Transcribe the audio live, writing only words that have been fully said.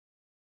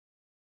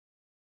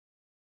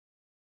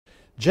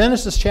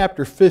Genesis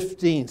chapter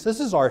 15. So this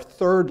is our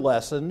third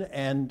lesson,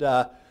 and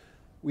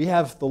we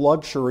have the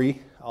luxury,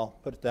 I'll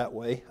put it that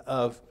way,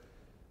 of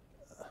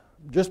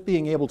just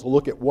being able to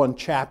look at one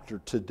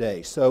chapter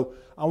today. So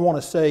I want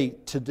to say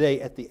today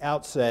at the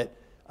outset,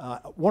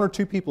 one or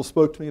two people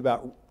spoke to me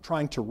about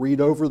trying to read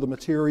over the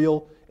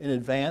material in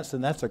advance,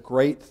 and that's a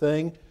great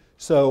thing.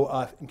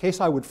 So in case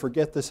I would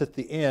forget this at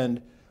the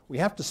end, we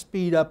have to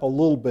speed up a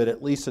little bit,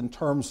 at least in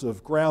terms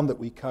of ground that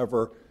we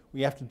cover.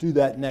 We have to do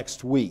that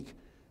next week.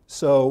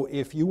 So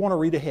if you want to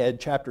read ahead,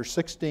 chapter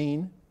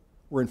 16,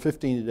 we're in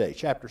 15 today,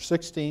 chapter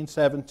 16,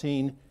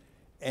 17,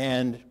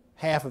 and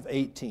half of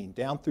 18,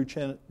 down through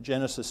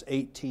Genesis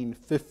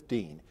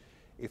 18:15.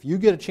 If you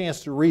get a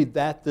chance to read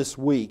that this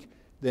week,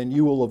 then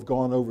you will have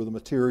gone over the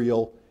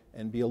material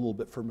and be a little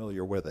bit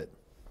familiar with it.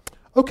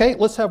 Okay,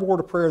 let's have a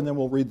word of prayer, and then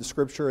we'll read the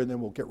scripture, and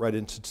then we'll get right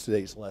into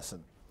today's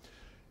lesson.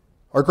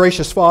 Our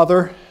gracious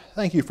Father,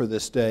 thank you for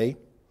this day.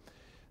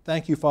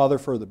 Thank you, Father,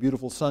 for the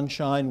beautiful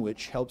sunshine,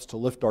 which helps to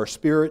lift our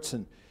spirits.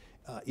 And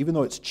even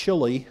though it's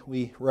chilly,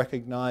 we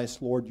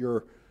recognize, Lord,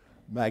 your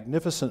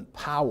magnificent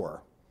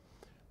power.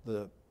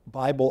 The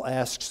Bible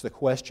asks the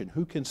question,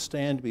 who can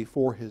stand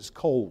before his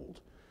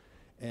cold?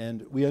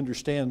 And we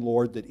understand,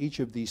 Lord, that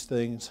each of these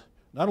things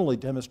not only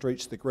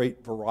demonstrates the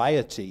great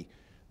variety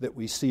that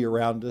we see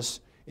around us,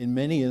 in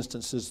many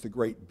instances the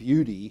great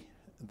beauty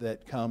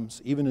that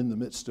comes even in the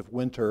midst of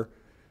winter.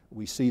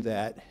 We see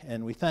that,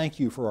 and we thank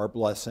you for our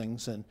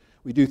blessings, and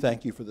we do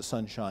thank you for the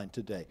sunshine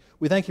today.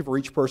 We thank you for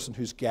each person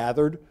who's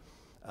gathered,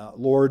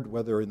 Lord,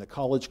 whether in the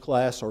college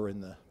class or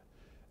in the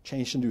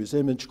Changed into His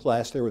Image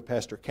class there with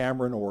Pastor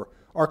Cameron, or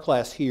our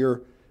class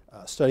here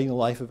studying the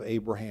life of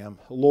Abraham.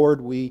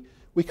 Lord, we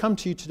come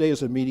to you today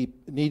as a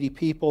needy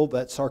people.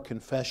 That's our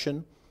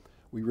confession.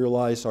 We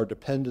realize our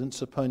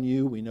dependence upon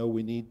you. We know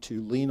we need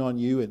to lean on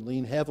you and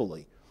lean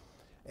heavily.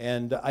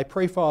 And I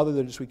pray, Father,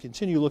 that as we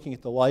continue looking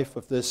at the life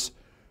of this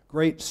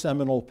great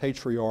seminal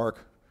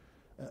patriarch,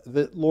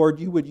 that, Lord,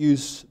 you would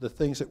use the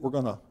things that we're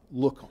going to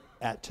look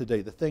at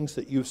today, the things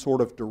that you've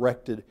sort of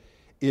directed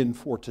in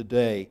for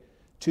today,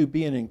 to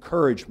be an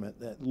encouragement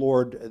that,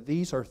 Lord,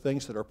 these are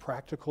things that are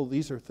practical.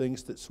 These are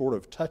things that sort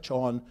of touch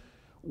on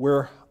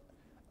where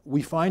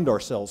we find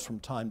ourselves from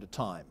time to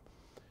time.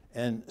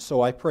 And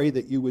so I pray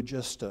that you would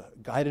just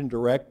guide and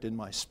direct in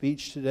my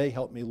speech today.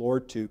 Help me,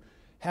 Lord, to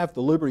have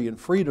the liberty and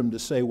freedom to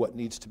say what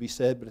needs to be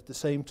said, but at the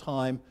same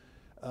time,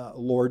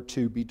 Lord,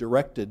 to be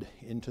directed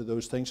into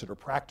those things that are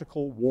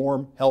practical,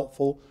 warm,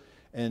 helpful,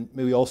 and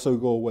may we also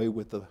go away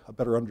with a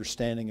better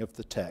understanding of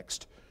the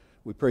text.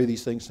 We pray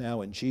these things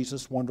now in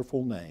Jesus'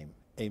 wonderful name.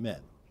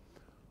 Amen.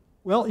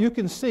 Well, you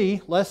can see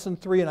Lesson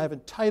 3, and I've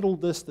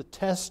entitled this, The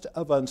Test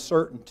of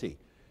Uncertainty.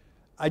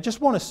 I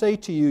just want to say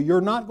to you, you're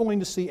not going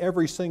to see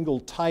every single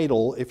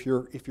title if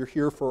you're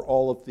here for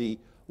all of the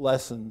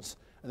lessons.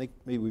 I think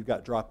maybe we've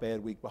got Drop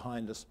Bad Week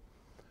behind us.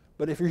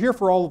 But if you're here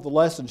for all of the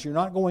lessons, you're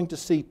not going to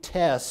see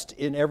test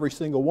in every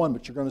single one,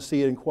 but you're going to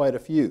see it in quite a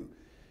few.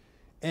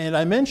 And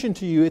I mentioned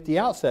to you at the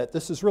outset,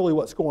 this is really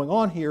what's going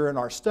on here in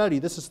our study.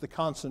 This is the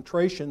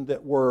concentration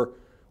that we're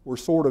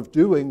sort of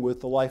doing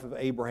with the life of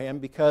Abraham,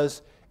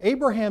 because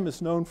Abraham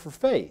is known for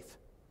faith.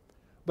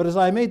 But as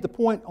I made the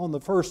point on the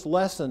first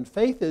lesson,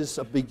 faith is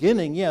a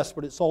beginning, yes,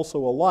 but it's also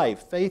a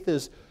life. Faith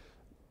is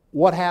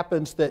what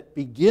happens that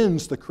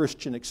begins the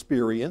Christian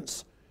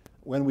experience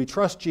when we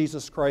trust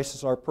Jesus Christ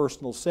as our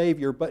personal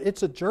Savior, but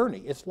it's a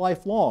journey. It's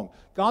lifelong.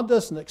 God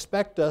doesn't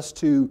expect us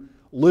to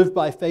live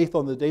by faith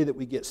on the day that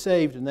we get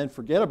saved and then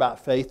forget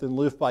about faith and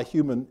live by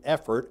human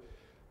effort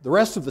the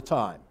rest of the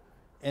time.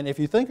 And if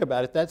you think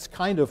about it, that's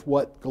kind of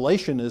what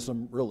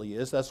Galatianism really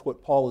is. That's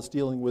what Paul is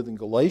dealing with in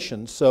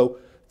Galatians. So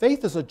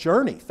faith is a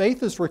journey.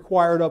 Faith is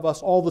required of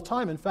us all the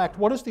time. In fact,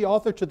 what does the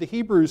author to the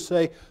Hebrews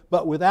say?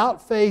 But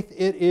without faith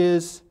it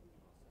is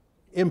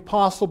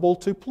impossible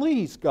to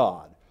please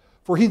God.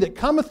 For he that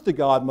cometh to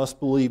God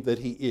must believe that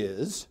he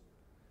is,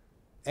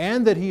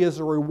 and that he is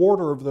a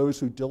rewarder of those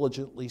who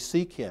diligently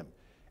seek him.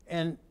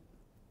 And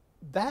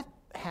that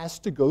has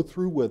to go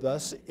through with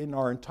us in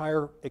our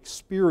entire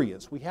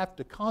experience. We have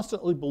to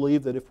constantly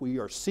believe that if we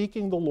are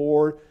seeking the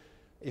Lord,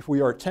 if we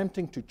are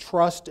attempting to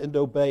trust and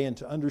obey and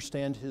to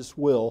understand his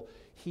will,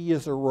 he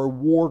is a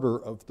rewarder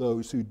of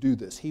those who do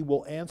this. He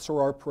will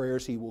answer our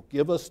prayers. He will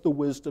give us the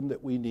wisdom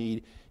that we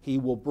need. He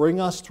will bring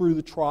us through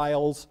the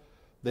trials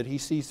that he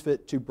sees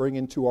fit to bring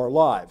into our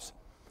lives.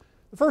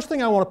 The first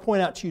thing I want to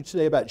point out to you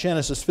today about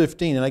Genesis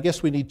 15, and I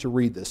guess we need to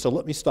read this, so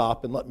let me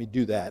stop and let me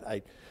do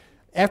that.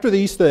 After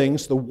these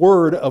things, the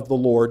word of the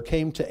Lord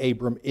came to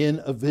Abram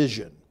in a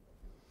vision.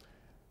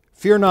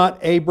 Fear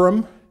not,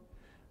 Abram,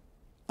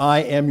 I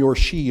am your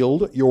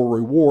shield, your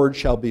reward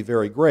shall be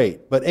very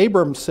great. But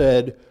Abram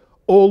said,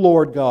 O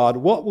Lord God,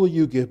 what will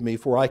you give me?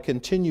 For I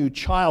continue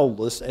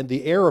childless, and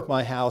the heir of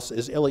my house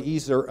is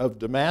Eliezer of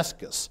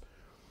Damascus.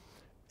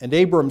 And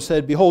Abram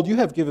said, Behold, you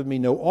have given me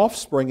no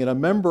offspring, and a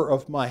member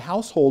of my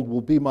household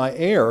will be my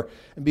heir.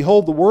 And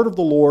behold, the word of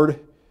the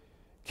Lord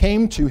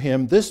came to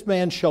him, This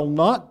man shall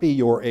not be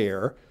your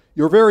heir,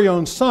 your very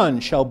own son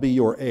shall be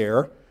your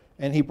heir.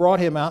 And he brought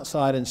him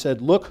outside and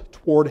said, "Look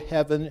toward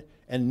heaven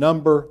and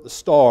number the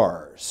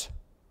stars,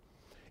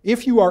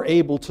 if you are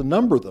able to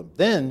number them."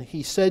 Then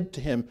he said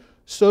to him,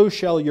 "So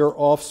shall your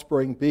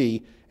offspring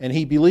be." And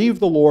he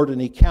believed the Lord,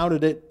 and he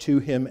counted it to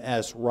him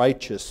as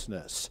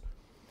righteousness.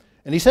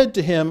 And he said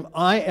to him,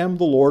 "I am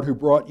the Lord who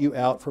brought you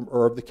out from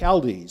Ur of the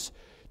Chaldees,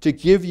 to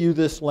give you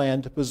this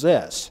land to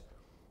possess."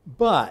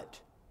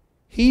 But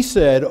he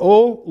said,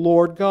 "O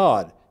Lord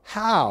God,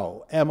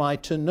 how am I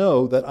to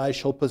know that I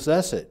shall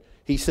possess it?"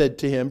 He said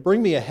to him,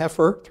 "Bring me a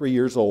heifer 3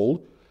 years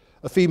old,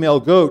 a female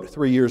goat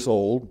 3 years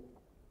old,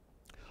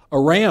 a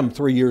ram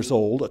 3 years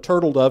old, a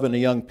turtle dove, and a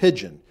young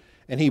pigeon."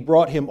 And he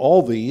brought him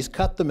all these,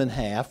 cut them in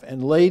half,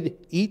 and laid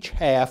each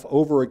half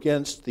over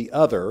against the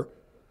other,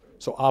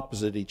 so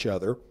opposite each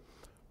other.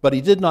 But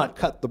he did not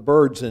cut the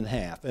birds in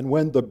half. And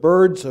when the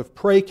birds of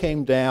prey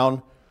came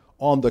down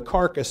on the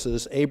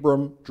carcasses,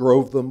 Abram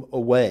drove them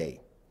away.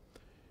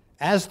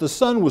 As the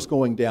sun was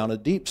going down, a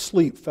deep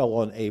sleep fell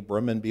on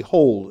Abram, and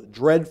behold,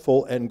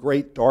 dreadful and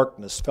great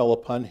darkness fell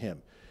upon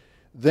him.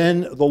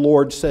 Then the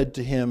Lord said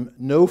to him,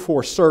 "Know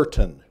for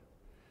certain,"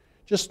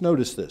 just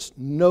notice this,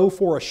 know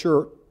for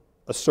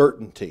a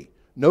certainty,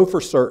 know for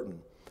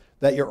certain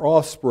that your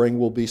offspring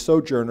will be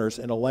sojourners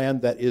in a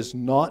land that is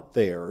not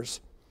theirs,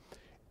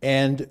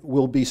 and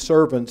will be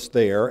servants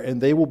there,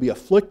 and they will be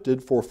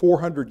afflicted for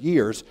 400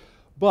 years.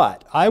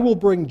 But I will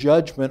bring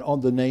judgment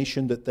on the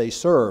nation that they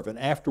serve, and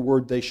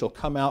afterward they shall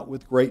come out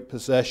with great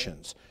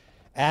possessions.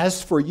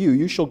 As for you,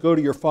 you shall go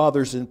to your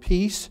fathers in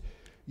peace.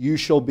 You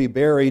shall be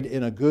buried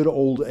in a good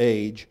old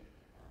age.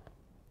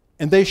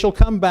 And they shall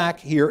come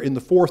back here in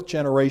the 4th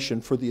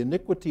generation, for the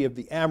iniquity of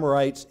the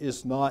Amorites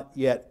is not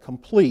yet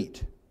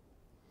complete.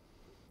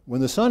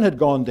 When the sun had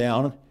gone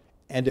down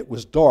and it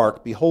was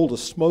dark, behold, a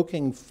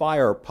smoking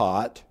fire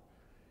pot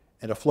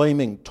and a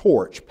flaming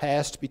torch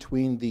passed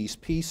between these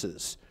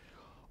pieces.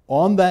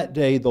 On that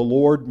day the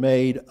Lord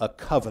made a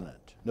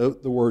covenant,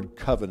 note the word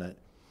covenant,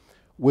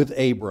 with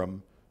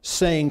Abram,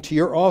 saying, "To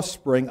your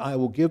offspring I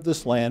will give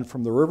this land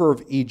from the river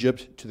of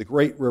Egypt to the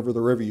great river,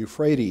 the river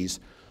Euphrates,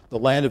 the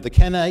land of the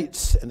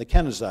Kenites and the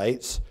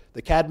Kenizzites,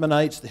 the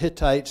Cadmonites, the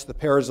Hittites, the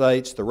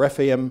Perizzites, the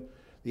Rephaim,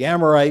 the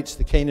Amorites,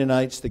 the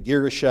Canaanites, the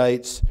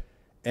Girgashites,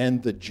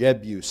 and the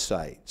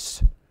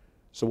Jebusites."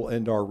 So we'll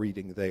end our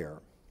reading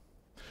there.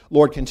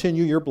 Lord,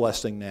 continue your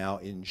blessing now.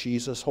 In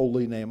Jesus'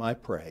 holy name I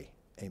pray.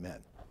 Amen.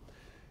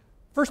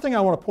 First thing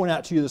I want to point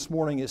out to you this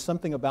morning is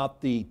something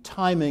about the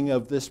timing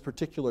of this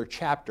particular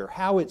chapter,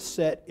 how it's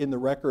set in the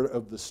record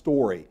of the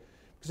story.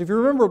 Because if you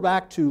remember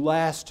back to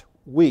last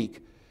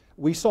week,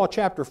 we saw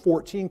chapter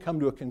 14 come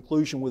to a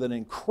conclusion with an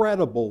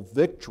incredible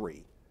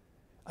victory.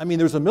 I mean,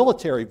 there's a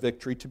military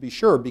victory to be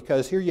sure,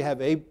 because here you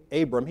have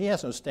Abram. He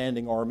has no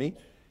standing army.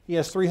 He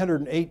has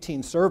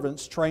 318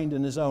 servants trained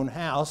in his own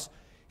house.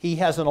 He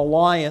has an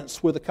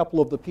alliance with a couple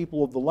of the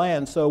people of the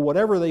land. So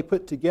whatever they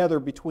put together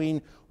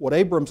between what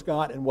Abram's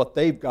got and what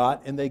they've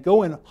got, and they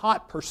go in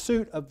hot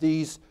pursuit of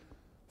these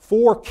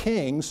 4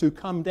 kings who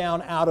come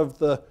down out of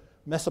the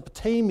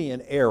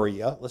Mesopotamian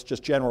area, let's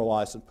just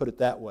generalize and put it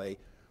that way,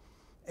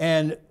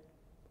 and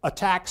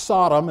attack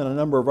Sodom and a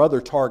number of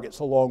other targets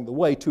along the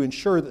way to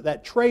ensure that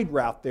that trade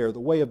route there, the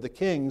way of the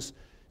kings,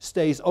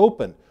 stays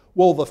open.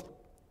 Well,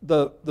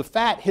 the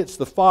fat hits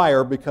the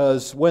fire,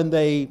 because when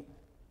they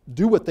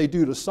do what they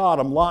do to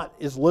Sodom, Lot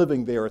is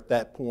living there at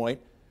that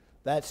point.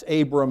 That's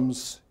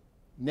Abram's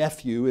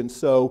nephew, and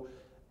so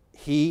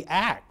he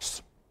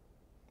acts,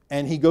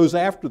 and he goes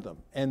after them,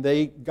 and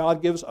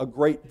God gives a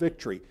great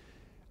victory.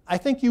 I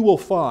think you will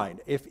find,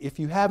 if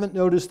you haven't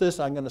noticed this,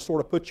 I'm going to sort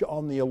of put you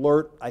on the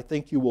alert. I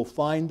think you will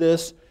find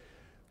this.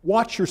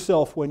 Watch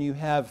yourself when you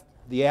have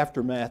the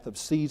aftermath of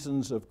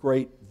seasons of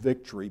great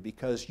victory,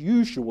 because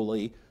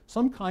usually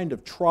some kind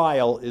of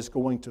trial is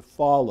going to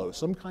follow,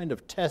 some kind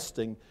of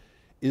testing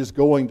is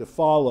going to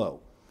follow.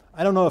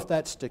 I don't know if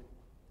that's to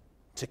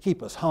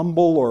keep us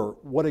humble or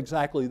what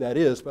exactly that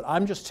is, but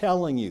I'm just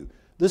telling you,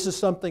 this is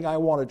something I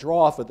want to draw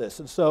off of this.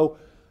 And so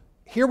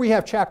here we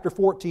have chapter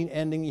 14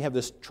 ending. You have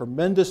this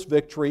tremendous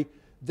victory.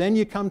 Then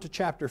you come to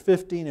chapter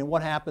 15, and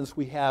what happens?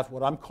 We have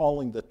what I'm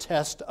calling the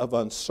test of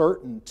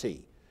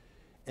uncertainty.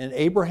 And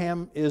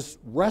Abraham is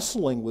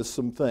wrestling with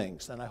some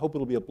things, and I hope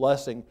it'll be a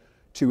blessing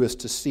to us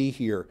to see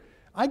here.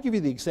 I give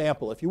you the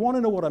example. If you want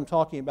to know what I'm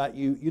talking about,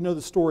 you know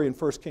the story in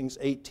 1 Kings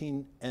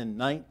 18 and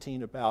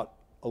 19 about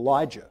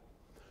Elijah.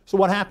 So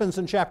what happens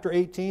in chapter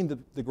 18?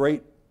 The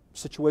great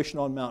situation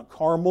on Mount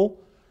Carmel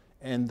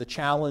and the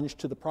challenge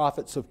to the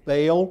prophets of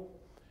Baal.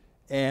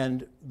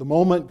 And the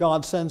moment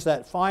God sends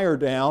that fire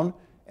down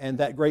and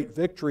that great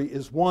victory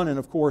is won, and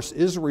of course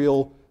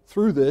Israel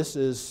through this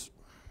is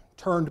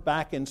turned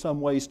back in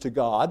some ways to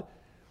God.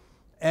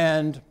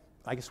 And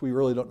I guess we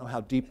really don't know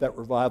how deep that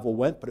revival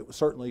went, but it was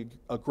certainly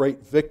a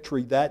great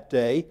victory that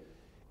day.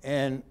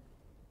 And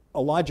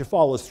Elijah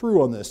follows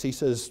through on this. He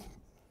says,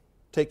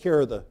 take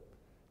care of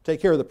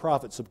the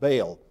prophets of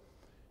Baal.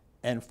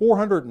 And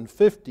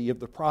 450 of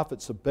the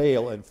prophets of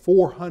Baal and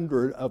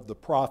 400 of the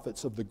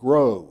prophets of the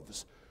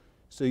groves.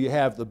 So you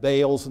have the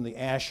Baals and the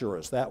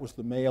Asherahs. That was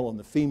the male and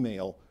the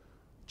female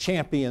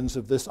champions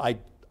of this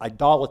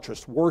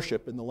idolatrous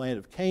worship in the land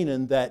of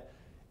Canaan that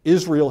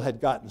Israel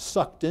had gotten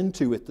sucked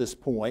into at this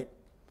point.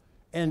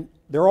 And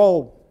they're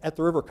all at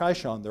the River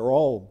Kishon. They're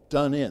all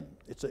done in.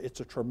 It's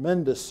a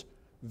tremendous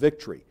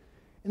victory.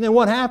 And then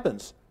what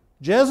happens?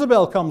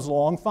 Jezebel comes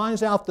along,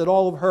 finds out that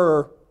all of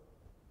her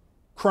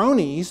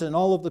cronies and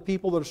all of the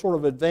people that are sort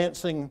of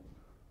advancing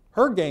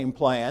her game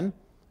plan,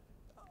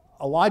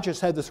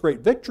 Elijah's had this great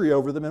victory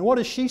over them. And what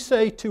does she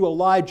say to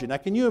Elijah? Now,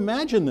 can you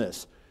imagine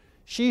this?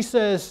 She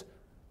says,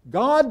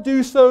 God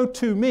do so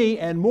to me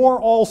and more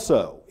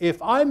also,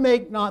 if I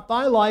make not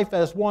thy life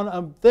as one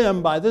of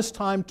them by this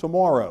time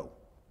tomorrow.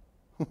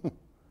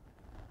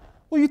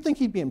 Well, you'd think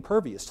he'd be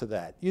impervious to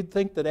that. You'd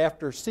think that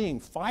after seeing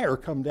fire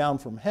come down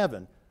from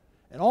heaven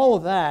and all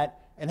of that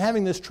and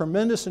having this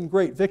tremendous and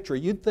great victory,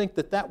 you'd think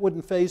that that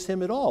wouldn't faze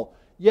him at all.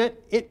 Yet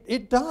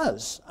it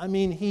does. I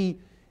mean,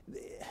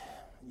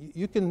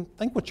 you can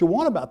think what you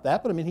want about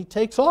that, but I mean, he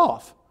takes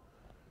off.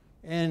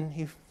 And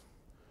he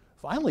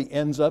finally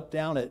ends up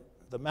down at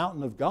the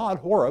mountain of God,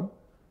 Horeb,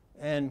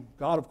 and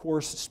God, of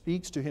course,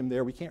 speaks to him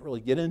there. We can't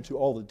really get into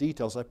all the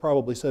details. I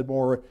probably said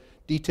more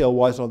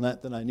detail-wise on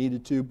that than I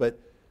needed to, but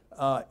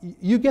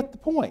you get the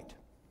point.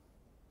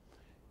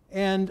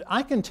 And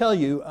I can tell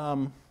you,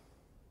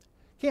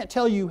 can't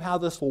tell you how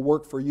this will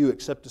work for you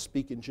except to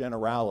speak in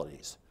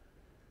generalities.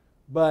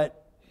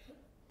 But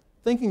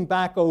thinking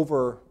back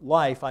over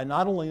life, I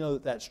not only know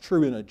that that's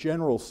true in a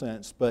general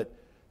sense, but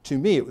to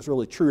me it was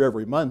really true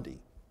every Monday.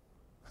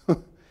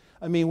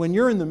 I mean, when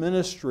you're in the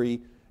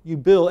ministry,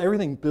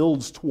 everything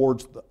builds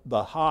towards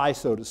the high,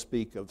 so to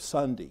speak, of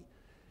Sunday.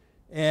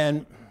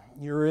 And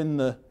you're in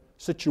the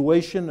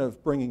situation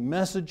of bringing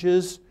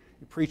messages.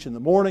 You preach in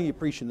the morning, you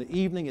preach in the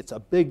evening. It's a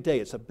big day.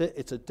 It's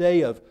a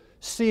day of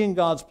seeing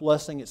God's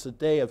blessing. It's a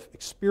day of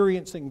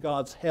experiencing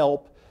God's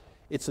help.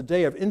 It's a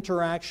day of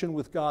interaction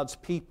with God's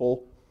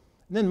people.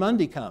 And then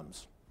Monday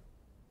comes.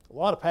 A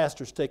lot of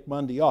pastors take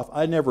Monday off.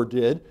 I never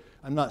did.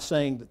 I'm not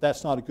saying that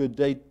that's not a good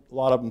day. A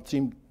lot of them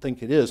seem to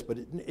think it is, but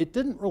it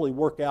didn't really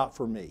work out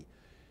for me.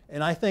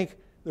 And I think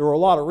there were a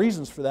lot of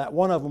reasons for that.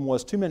 One of them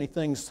was too many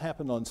things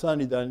happened on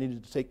Sunday that I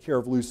needed to take care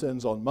of loose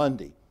ends on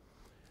Monday.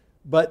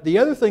 But the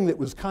other thing that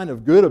was kind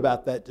of good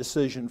about that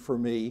decision for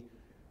me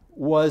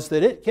was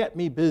that it kept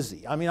me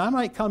busy. I mean, I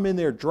might come in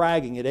there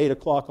dragging at 8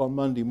 o'clock on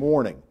Monday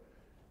morning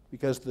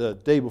because the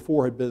day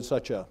before had been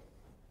such a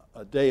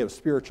day of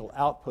spiritual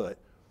output.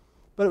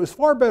 But it was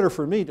far better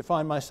for me to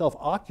find myself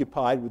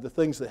occupied with the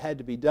things that had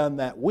to be done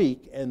that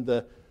week and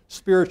the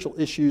spiritual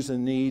issues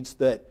and needs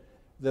that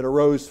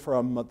arose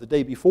from the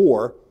day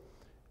before.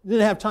 I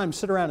didn't have time to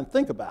sit around and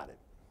think about it.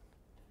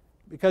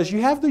 Because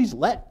you have these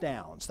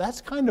letdowns.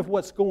 That's kind of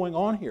what's going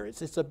on here.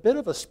 It's a bit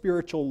of a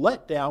spiritual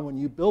letdown when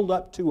you build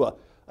up to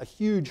a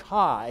huge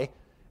high,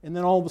 and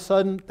then all of a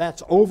sudden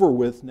that's over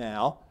with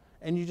now,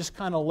 and you're just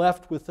kind of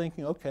left with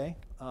thinking, okay,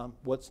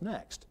 what's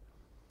next?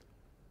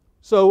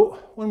 So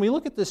when we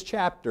look at this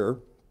chapter,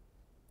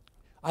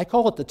 I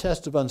call it the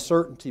test of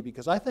uncertainty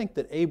because I think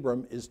that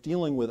Abram is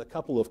dealing with a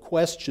couple of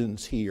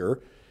questions here.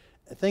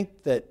 I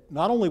think that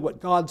not only what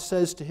God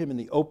says to him in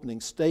the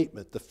opening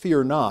statement, the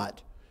fear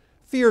not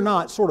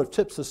sort of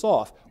tips us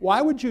off.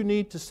 Why would you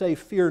need to say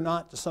fear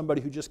not to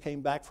somebody who just came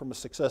back from a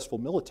successful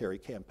military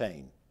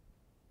campaign?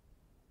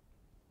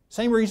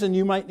 Same reason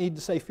you might need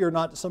to say fear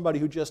not to somebody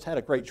who just had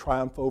a great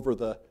triumph over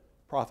the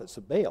prophets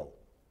of Baal.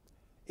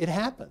 It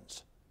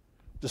happens.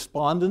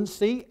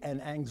 Despondency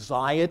and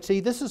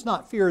anxiety. This is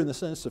not fear in the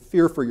sense of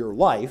fear for your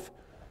life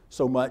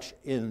so much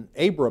in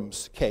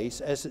Abram's case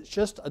as it's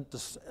just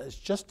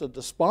a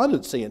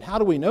despondency. And how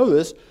do we know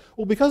this?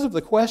 Well, because of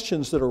the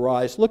questions that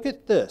arise. Look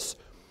at this.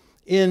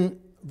 In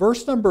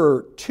verse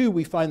number 2,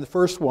 we find the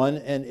first one,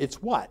 and it's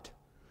what?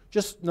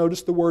 Just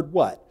notice the word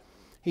what.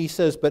 He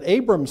says, but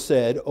Abram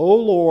said, O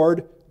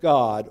Lord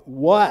God,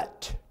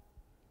 what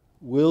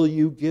will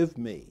you give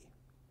me?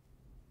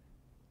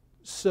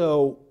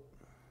 So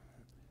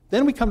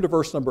then we come to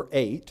verse number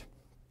 8,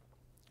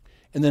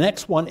 and the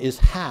next one is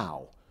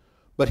how.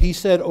 But he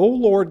said, O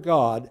Lord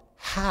God,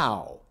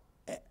 how?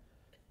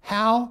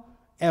 How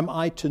am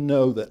I to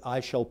know that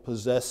I shall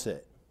possess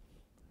it?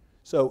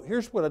 So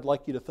here's what I'd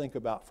like you to think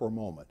about for a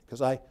moment,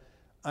 because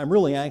I'm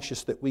really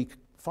anxious that we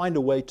find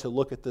a way to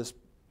look at this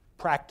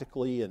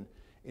practically and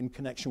in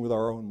connection with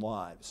our own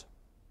lives.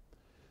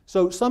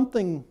 So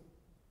something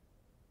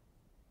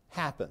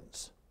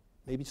happens,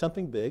 maybe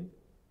something big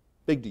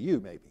to you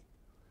maybe.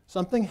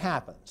 Something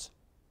happens.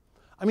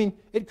 I mean,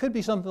 it could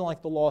be something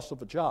like the loss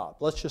of a job.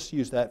 Let's just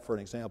use that for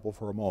an example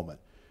for a moment.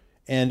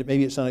 And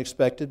maybe it's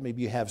unexpected,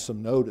 maybe you have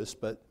some notice,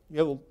 but you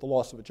have the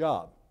loss of a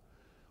job.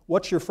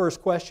 What's your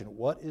first question?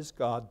 What is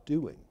God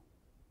doing?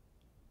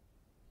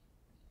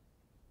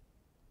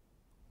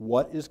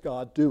 What is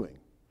God doing?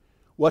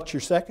 What's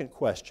your second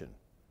question?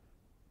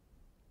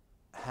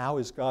 How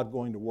is God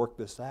going to work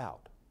this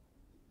out?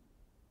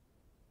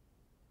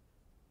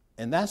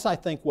 And that's, I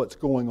think, what's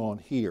going on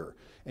here.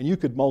 And you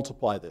could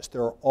multiply this.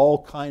 There are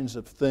all kinds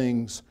of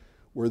things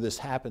where this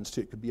happens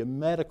to. It could be a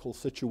medical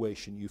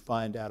situation you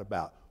find out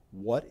about.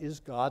 What is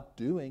God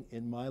doing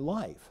in my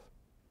life?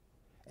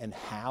 And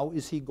how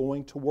is he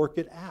going to work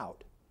it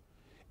out?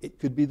 It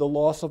could be the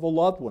loss of a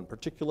loved one,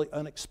 particularly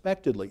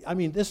unexpectedly. I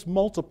mean, this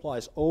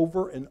multiplies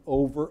over and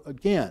over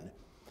again.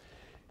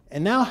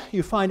 And now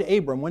you find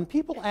Abram. When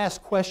people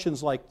ask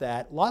questions like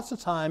that, lots of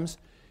times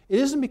it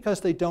isn't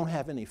because they don't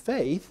have any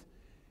faith.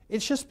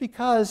 It's just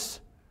because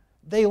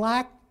they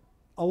lack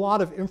a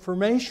lot of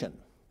information.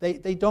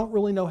 They don't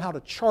really know how to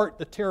chart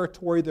the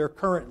territory they're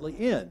currently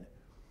in.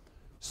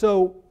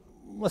 So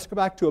let's go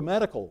back to a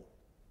medical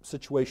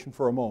situation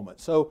for a moment.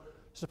 So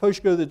suppose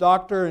you go to the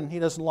doctor and he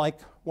doesn't like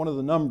one of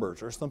the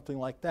numbers or something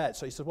like that.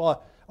 So he says, well,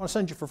 I want to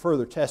send you for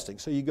further testing.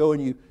 So you go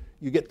and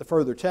you get the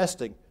further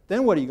testing.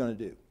 Then what are you going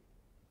to do?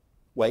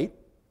 Wait.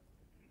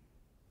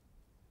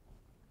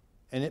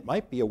 And it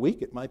might be a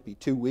week, it might be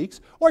 2 weeks.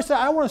 Or say,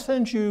 I want to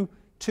send you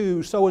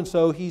to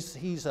so-and-so,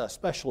 he's a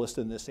specialist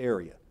in this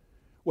area.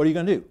 What are you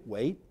going to do?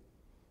 Wait.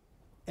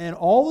 And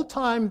all the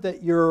time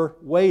that you're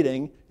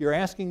waiting, you're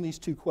asking these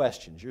two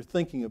questions. You're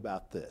thinking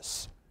about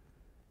this.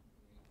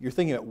 You're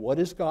thinking about what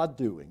is God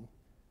doing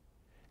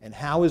and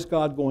how is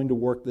God going to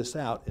work this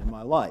out in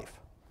my life?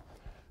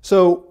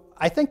 So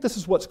I think this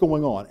is what's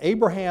going on.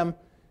 Abraham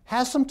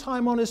has some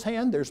time on his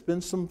hand. There's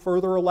been some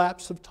further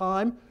elapse of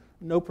time.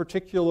 No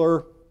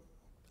particular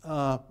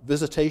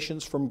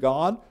visitations from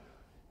God.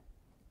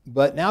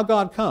 But now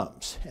God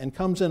comes, and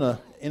comes in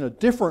a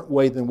different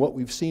way than what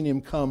we've seen him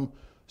come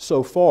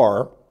so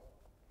far.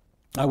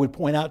 I would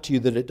point out to you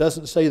that it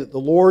doesn't say that the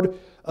Lord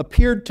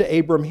appeared to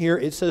Abram here.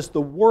 It says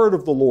the word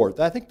of the Lord.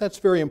 I think that's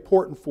very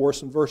important for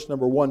us in verse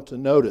number 1 to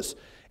notice.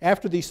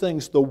 After these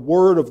things, the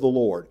word of the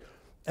Lord.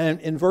 And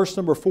in verse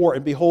number 4,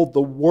 and behold,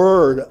 the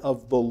word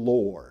of the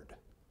Lord.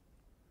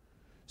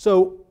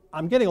 So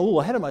I'm getting a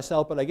little ahead of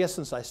myself, but I guess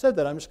since I said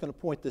that, I'm just going to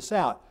point this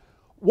out.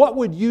 What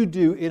would you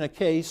do in a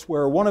case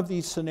where one of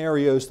these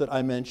scenarios that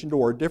I mentioned,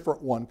 or a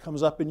different one,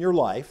 comes up in your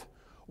life?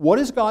 What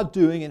is God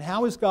doing, and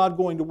how is God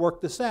going to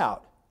work this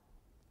out?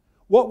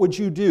 What would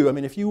you do? I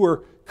mean, if you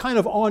were kind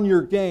of on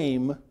your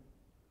game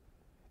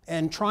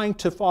and trying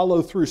to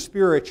follow through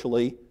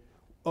spiritually,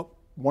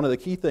 one of the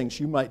key things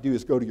you might do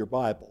is go to your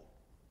Bible.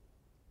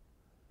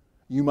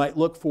 You might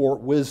look for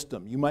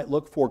wisdom. You might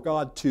look for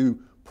God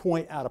to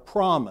point out a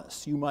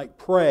promise. You might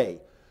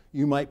pray.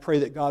 You might pray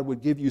that God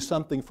would give you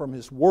something from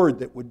His Word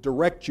that would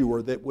direct you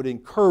or that would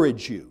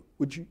encourage you.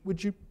 Would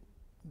you,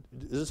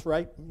 is this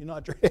right? You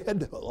nod your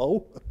head?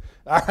 Hello?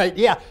 All right,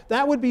 yeah,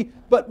 that would be,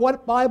 but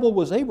what Bible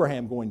was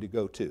Abraham going to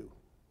go to?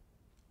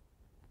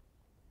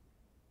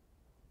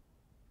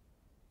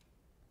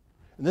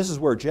 And this is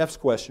where Jeff's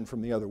question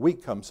from the other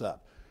week comes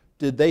up.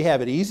 Did they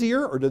have it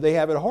easier or did they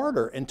have it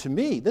harder? And to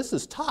me, this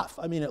is tough.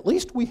 I mean, at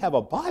least we have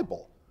a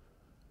Bible.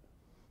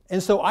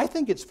 And so I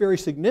think it's very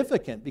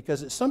significant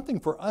because it's something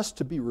for us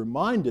to be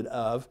reminded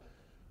of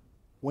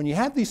when you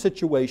have these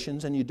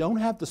situations and you don't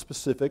have the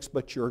specifics,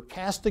 but you're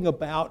casting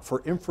about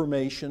for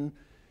information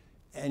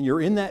and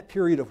you're in that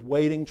period of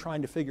waiting,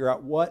 trying to figure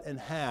out what and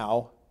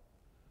how,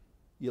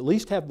 you at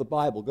least have the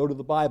Bible. Go to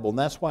the Bible. And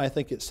that's why I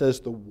think it says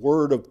the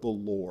word of the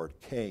Lord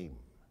came.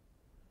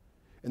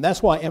 And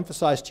that's why I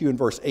emphasized to you in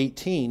verse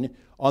 18,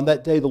 on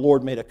that day the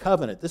Lord made a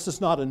covenant. This is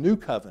not a new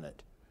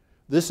covenant.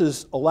 This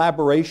is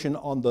elaboration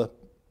on the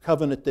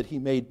covenant that He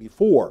made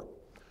before.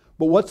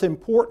 But what's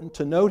important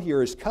to note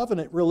here is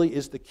covenant really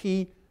is the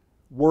key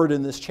word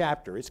in this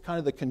chapter. It's kind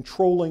of the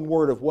controlling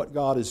word of what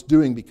God is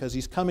doing because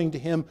He's coming to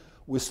him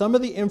with some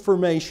of the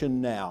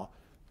information now.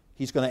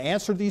 He's going to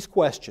answer these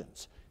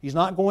questions. He's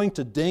not going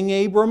to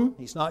ding Abram.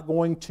 He's not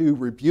going to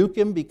rebuke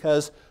him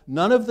because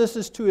none of this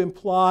is to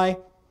imply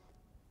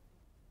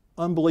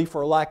unbelief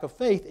or lack of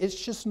faith. It's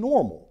just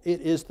normal.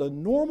 It is the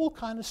normal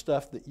kind of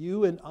stuff that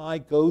you and I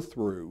go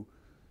through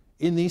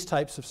in these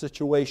types of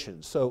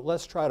situations. So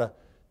let's try to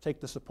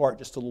take this apart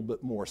just a little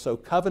bit more. So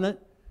covenant,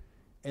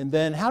 and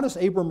then how does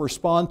Abram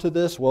respond to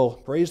this? Well,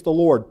 praise the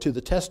Lord. To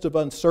the test of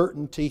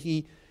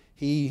uncertainty,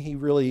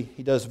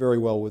 he does very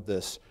well with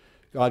this.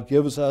 God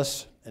gives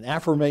us an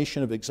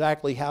affirmation of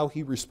exactly how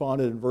he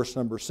responded in verse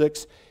number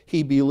 6.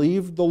 He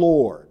believed the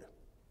Lord.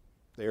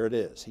 There it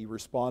is. He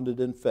responded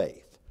in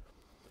faith.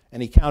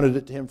 And he counted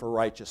it to him for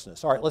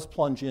righteousness. All right, let's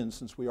plunge in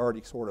since we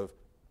already sort of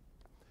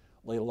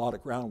laid a lot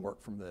of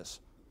groundwork from this.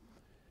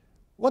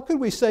 What could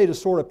we say to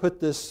sort of put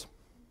this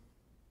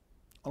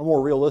on a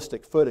more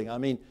realistic footing? I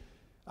mean,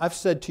 I've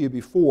said to you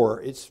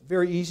before, it's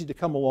very easy to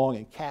come along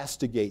and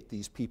castigate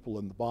these people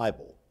in the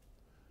Bible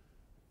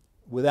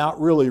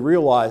without really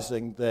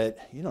realizing that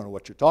you don't know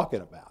what you're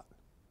talking about.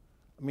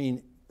 I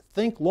mean,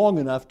 think long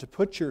enough to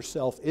put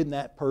yourself in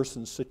that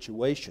person's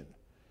situation.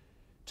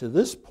 To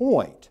this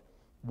point,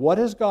 what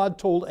has God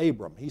told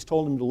Abram? He's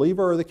told him to leave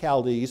Ur of the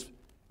Chaldees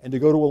and to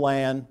go to a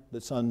land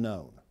that's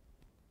unknown.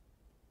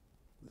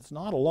 There's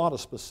not a lot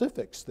of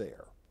specifics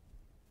there,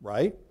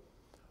 right?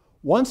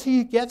 Once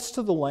he gets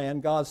to the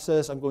land, God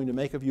says, I'm going to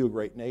make of you a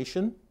great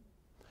nation.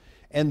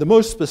 And the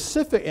most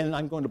specific, and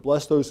I'm going to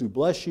bless those who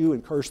bless you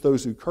and curse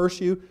those who curse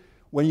you.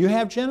 When you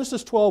have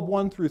Genesis 12,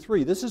 1 through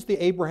 3, this is the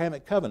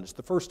Abrahamic covenant. It's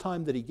the first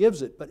time that he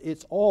gives it, but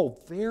it's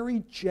all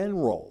very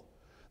general.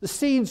 The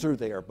seeds are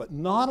there, but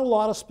not a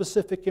lot of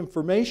specific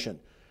information.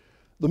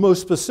 The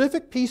most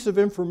specific piece of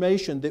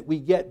information that we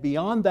get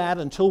beyond that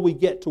until we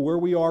get to where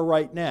we are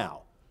right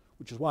now,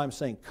 which is why I'm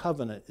saying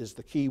covenant is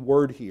the key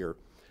word here,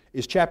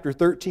 is chapter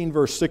 13,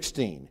 verse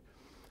 16.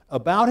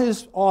 About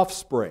his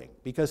offspring,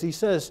 because he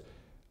says,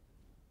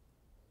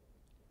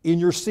 in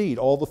your seed,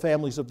 all the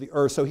families of the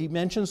earth. So he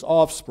mentions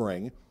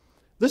offspring.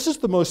 This is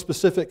the most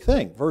specific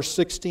thing. Verse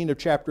 16 of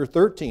chapter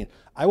 13.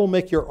 I will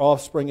make your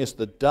offspring as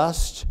the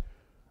dust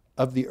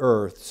of the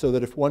earth, so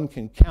that if one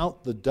can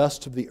count the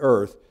dust of the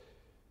earth,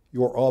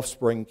 your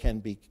offspring can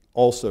be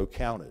also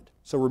counted.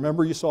 So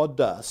remember, you saw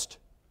dust.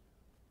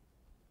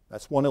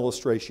 That's one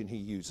illustration he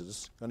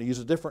uses. I'm going to use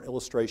a different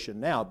illustration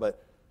now,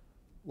 but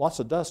lots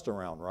of dust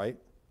around, right?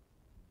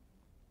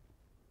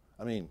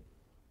 I mean,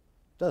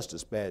 dust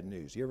is bad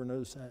news. You ever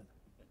notice that?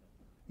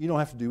 You don't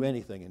have to do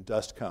anything and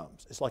dust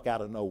comes. It's like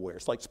out of nowhere.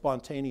 It's like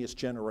spontaneous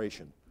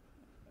generation.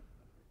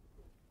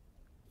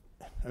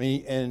 I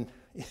mean, and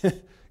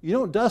you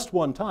don't dust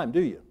one time,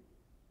 do you?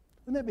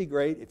 Wouldn't that be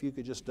great if you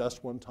could just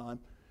dust one time?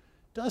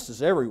 Dust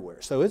is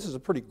everywhere. So this is a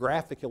pretty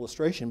graphic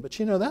illustration, but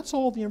you know, that's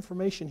all the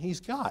information he's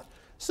got.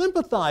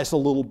 Sympathize a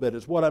little bit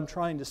is what I'm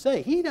trying to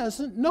say. He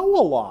doesn't know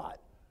a lot.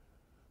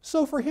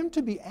 So for him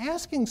to be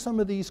asking some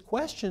of these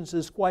questions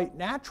is quite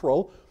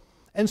natural.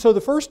 And so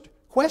the first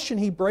question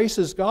he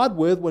braces God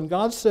with when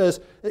God says,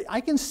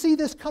 I can see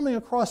this coming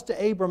across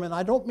to Abram, and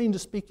I don't mean to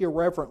speak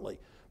irreverently,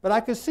 but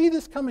I could see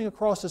this coming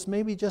across as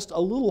maybe just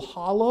a little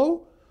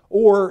hollow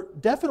or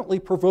definitely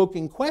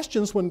provoking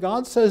questions when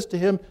God says to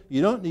him,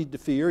 you don't need to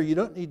fear, you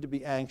don't need to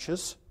be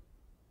anxious.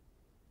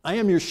 I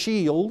am your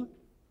shield.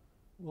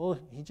 Well,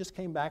 he just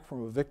came back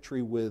from a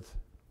victory with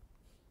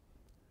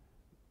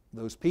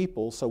those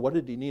people, so what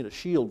did he need a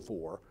shield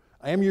for?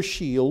 I am your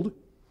shield,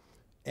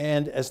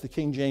 and as the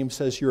King James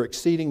says, your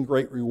exceeding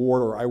great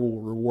reward, or I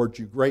will reward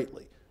you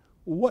greatly.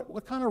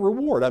 What kind of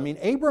reward? I mean,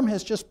 Abram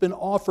has just been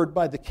offered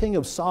by the king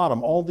of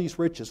Sodom all these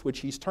riches, which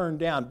he's turned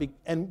down,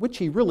 and which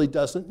he really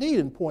doesn't need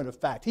in point of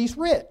fact. He's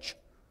rich.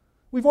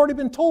 We've already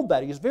been told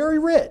that. He's very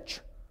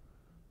rich.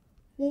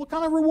 Well, what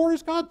kind of reward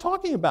is God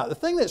talking about? The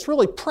thing that's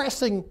really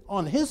pressing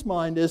on his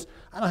mind is,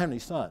 I don't have any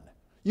son.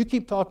 You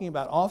keep talking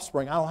about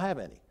offspring, I don't have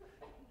any.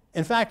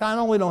 In fact, I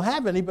not only don't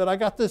have any, but I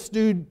got this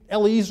dude,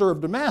 Eliezer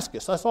of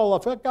Damascus. That's all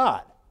I've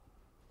got.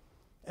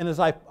 And as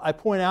I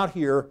point out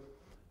here,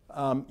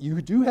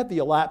 you do have the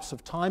elapse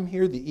of time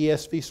here. The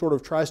ESV sort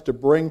of tries to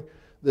bring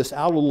this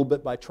out a little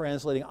bit by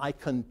translating, I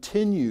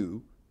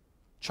continue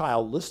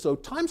childless. So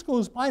time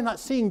goes by not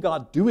seeing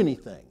God do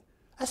anything.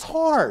 That's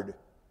hard.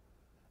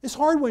 It's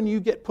hard when you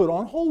get put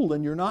on hold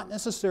and you're not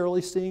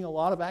necessarily seeing a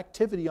lot of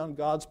activity on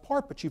God's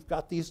part, but you've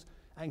got these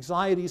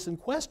anxieties and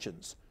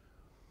questions.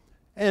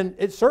 And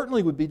it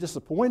certainly would be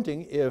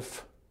disappointing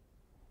if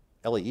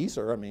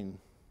Eliezer, I mean,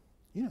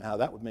 you know how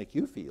that would make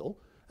you feel.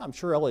 I'm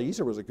sure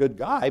Eliezer was a good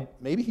guy.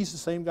 Maybe he's the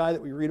same guy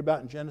that we read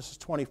about in Genesis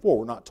 24.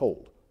 We're not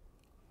told.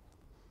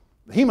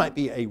 He might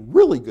be a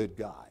really good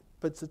guy,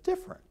 but it's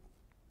different,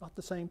 not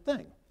the same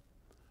thing.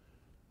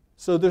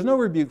 So there's no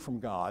rebuke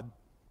from God.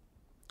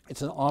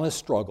 It's an honest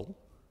struggle.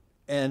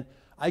 And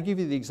I give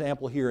you the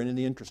example here, and in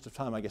the interest of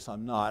time, I guess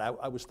I'm not.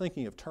 I was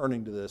thinking of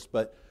turning to this,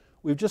 but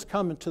we've just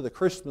come into the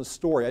Christmas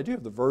story. I do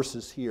have the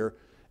verses here.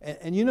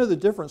 And you know the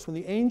difference. When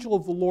the angel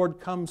of the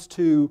Lord comes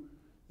to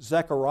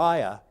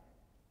Zechariah,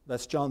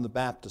 that's John the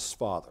Baptist's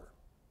father,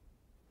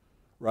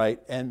 right?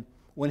 And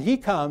when he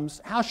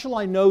comes, how shall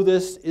I know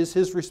this is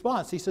his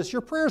response? He says,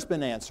 your prayer's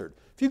been answered.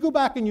 If you go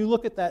back and you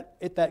look at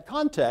that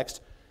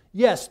context,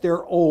 yes,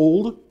 they're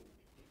old.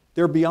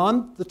 They're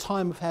beyond the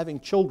time of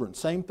having children.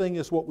 Same thing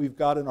as what we've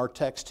got in our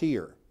text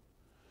here.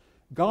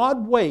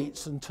 God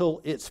waits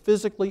until it's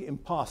physically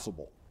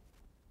impossible,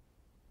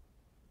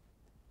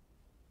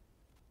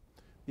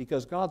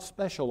 because God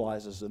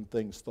specializes in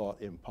things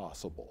thought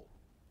impossible.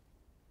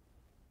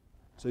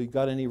 So you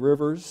got any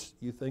rivers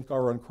you think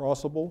are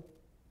uncrossable?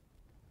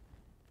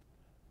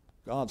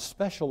 God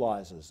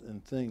specializes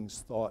in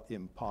things thought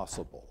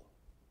impossible.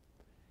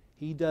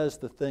 He does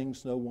the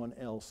things no one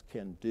else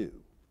can do.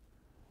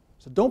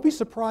 So don't be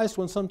surprised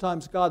when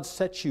sometimes God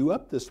sets you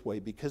up this way,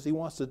 because he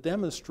wants to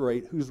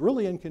demonstrate who's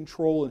really in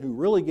control and who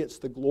really gets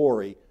the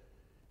glory.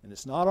 And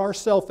it's not our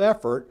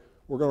self-effort.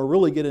 We're going to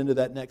really get into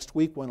that next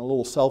week when a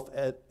little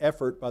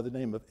self-effort by the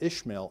name of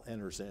Ishmael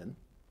enters in.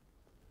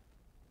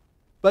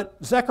 But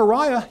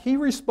Zechariah, he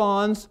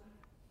responds,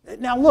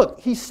 now look,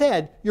 he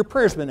said, your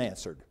prayer's been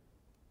answered.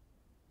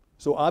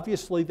 So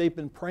obviously they've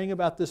been praying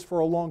about this for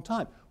a long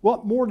time.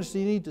 What more does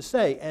he need to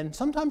say? And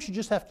sometimes you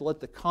just have to let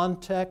the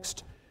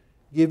context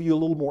give you a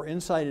little more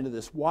insight into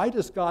this. Why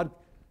does God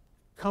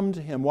come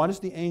to him? Why does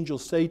the angel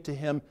say to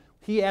him,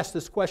 he asked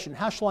this question,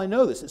 how shall I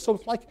know this?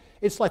 So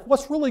it's like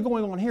what's really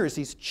going on here is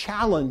he's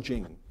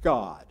challenging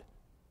God.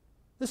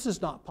 This is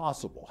not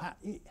possible.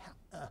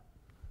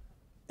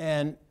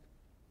 And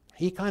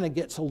he kind of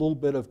gets a little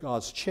bit of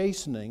God's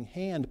chastening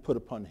hand put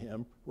upon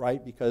him,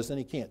 right? Because then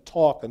he can't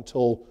talk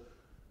until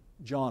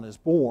John is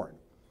born.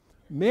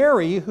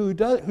 Mary,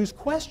 whose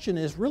question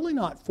is really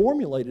not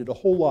formulated a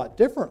whole lot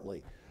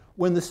differently,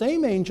 when the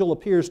same angel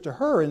appears to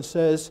her and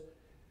says,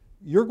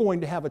 you're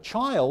going to have a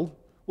child,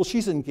 Well,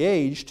 she's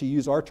engaged, to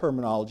use our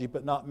terminology,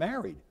 but not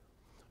married.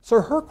 So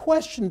her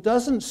question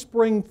doesn't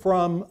spring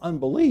from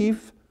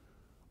unbelief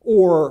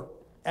or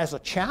as a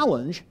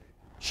challenge.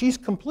 She's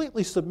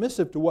completely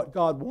submissive to what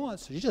God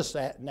wants. She just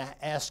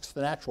asks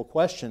the natural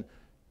question,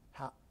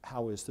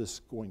 how is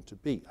this going to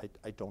be?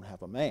 I don't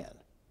have a man.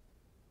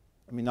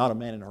 I mean, not a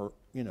man in her,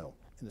 in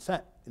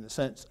the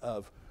sense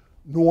of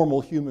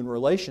normal human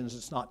relations.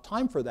 It's not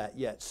time for that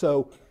yet.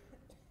 So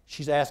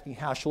she's asking,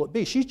 how shall it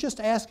be? She's just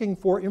asking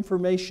for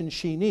information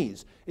she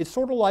needs. It's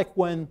sort of like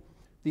when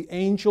the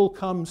angel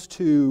comes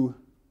to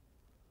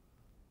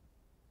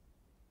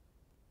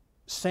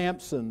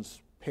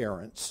Samson's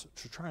parents.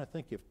 I'm trying to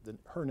think if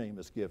her name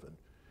is given.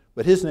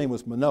 But his name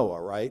was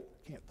Manoah, right?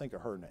 Can't think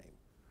of her name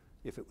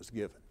if it was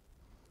given.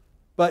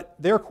 But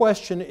their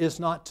question is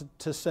not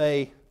to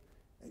say,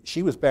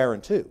 she was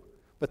barren too.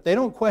 But they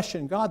don't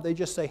question God. They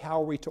just say,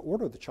 how are we to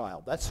order the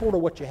child? That's sort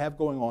of what you have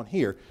going on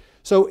here.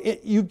 So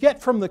you get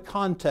from the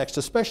context,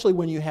 especially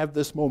when you have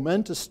this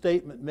momentous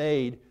statement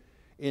made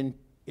in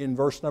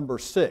verse number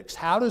 6.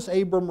 How does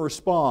Abram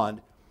respond?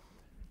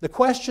 The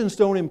questions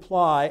don't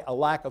imply a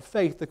lack of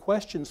faith. The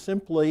questions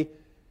simply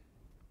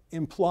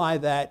imply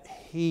that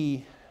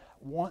he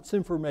wants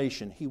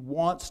information. He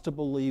wants to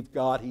believe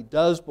God. He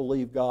does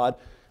believe God,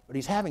 but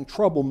he's having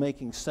trouble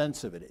making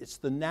sense of it. It's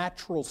the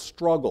natural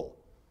struggle.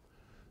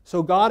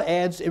 So God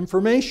adds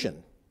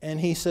information, and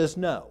he says,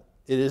 no,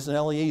 it isn't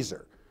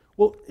Eliezer.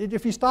 Well,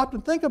 if you stop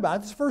and think about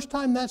it, it's the first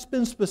time that's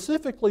been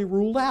specifically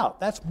ruled out.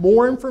 That's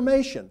more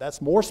information.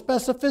 That's more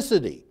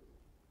specificity.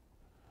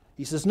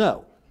 He says,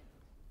 no.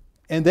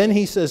 And then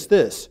he says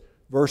this,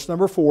 verse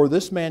number 4,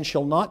 this man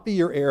shall not be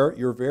your heir,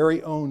 your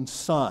very own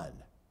son.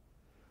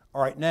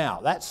 All right, now,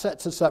 that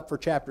sets us up for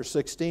chapter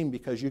 16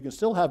 because you can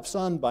still have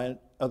son by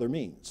other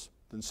means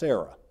than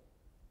Sarah.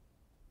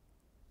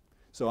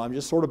 So I'm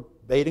just sort of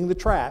baiting the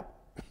trap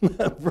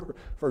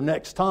for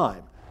next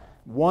time.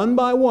 One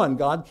by one,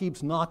 God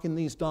keeps knocking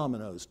these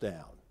dominoes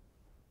down.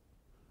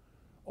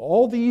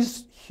 All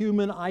these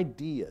human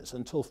ideas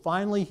until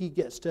finally he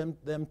gets them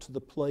to the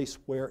place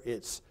where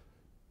it's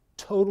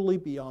totally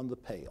beyond the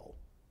pale.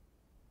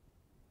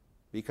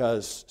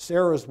 Because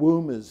Sarah's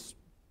womb is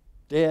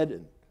dead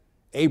and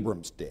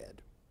Abram's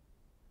dead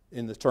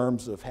in the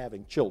terms of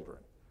having children.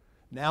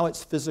 Now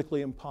it's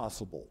physically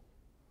impossible.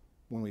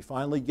 When we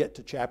finally get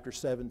to chapter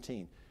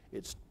 17,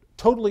 it's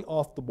totally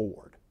off the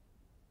board.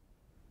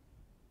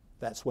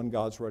 That's when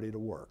God's ready to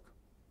work.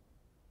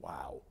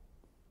 Wow.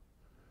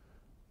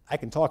 I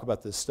can talk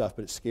about this stuff,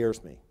 but it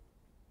scares me.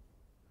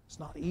 It's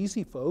not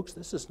easy, folks.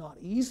 This is not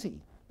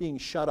easy, being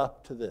shut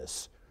up to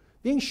this.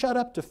 Being shut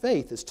up to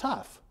faith is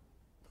tough,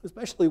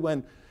 especially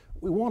when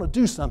we want to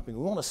do something,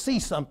 we want to see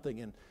something,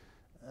 and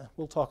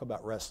we'll talk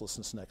about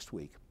restlessness next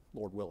week,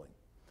 Lord willing.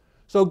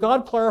 So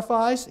God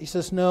clarifies. He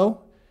says,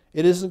 no,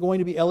 it isn't going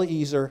to be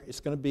Eliezer. It's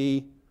going to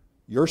be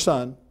your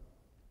son.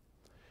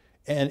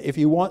 And if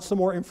you want some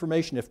more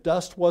information, if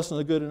dust wasn't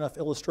a good enough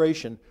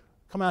illustration,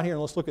 come out here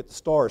and let's look at the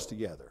stars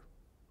together.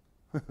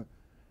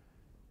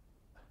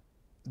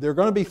 There are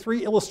going to be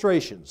 3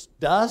 illustrations: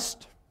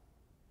 dust,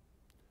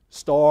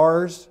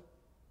 stars,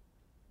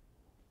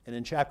 and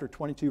in chapter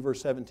 22,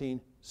 verse 17,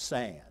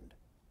 sand.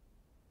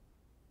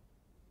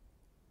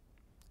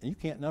 And you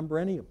can't number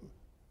any of them.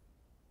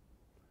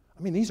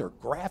 I mean, these are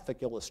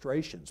graphic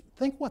illustrations.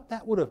 Think what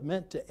that would have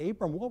meant to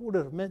Abram. What would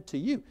it have meant to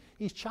you?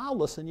 He's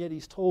childless, and yet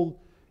he's told,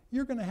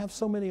 you're going to have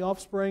so many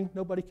offspring,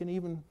 nobody can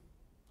even...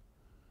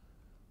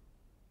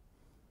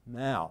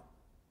 Now,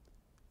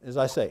 as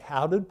I say,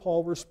 how did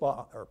Paul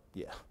respond?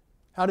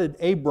 How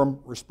did Abram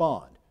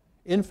respond?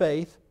 In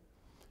faith.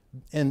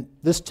 And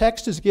this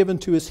text is given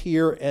to us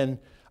here, and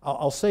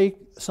I'll say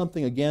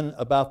something again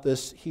about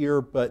this here,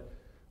 but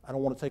I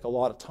don't want to take a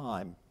lot of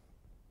time.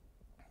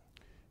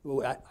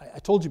 I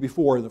told you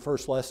before in the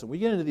first lesson, we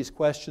get into these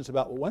questions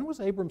about, well, when was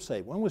Abram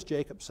saved? When was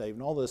Jacob saved?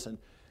 And all this. And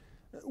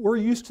we're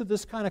used to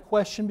this kind of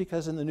question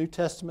because in the New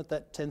Testament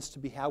that tends to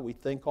be how we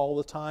think all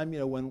the time. You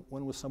know,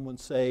 when was someone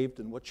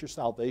saved and what's your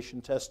salvation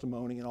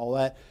testimony and all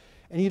that.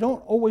 And you don't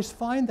always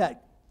find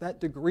that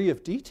degree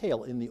of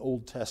detail in the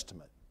Old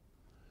Testament.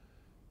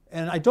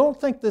 And I don't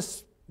think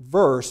this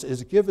verse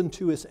is given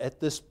to us at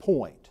this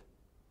point.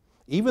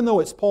 Even though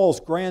it's Paul's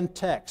grand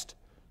text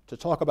to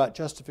talk about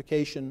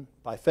justification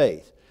by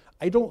faith,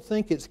 I don't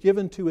think it's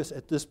given to us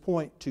at this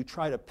point to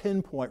try to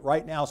pinpoint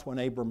right now is when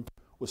Abram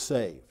was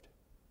saved.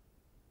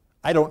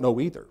 I don't know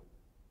either.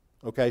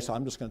 Okay, so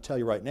I'm just going to tell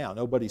you right now,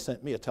 nobody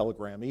sent me a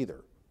telegram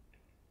either.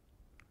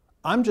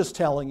 I'm just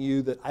telling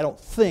you that I don't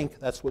think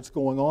that's what's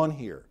going on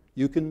here.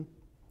 You can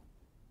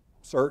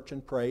search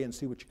and pray and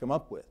see what you come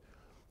up with.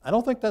 I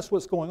don't think that's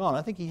what's going on.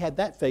 I think he had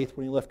that faith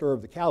when he left Ur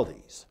of the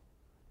Chaldees.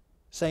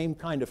 Same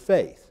kind of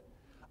faith.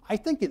 I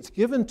think it's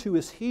given to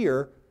us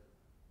here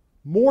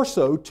more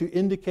so to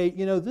indicate,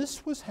 you know,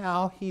 this was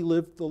how he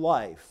lived the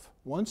life.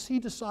 Once he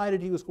decided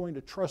he was going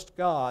to trust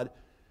God,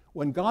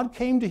 when God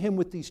came to him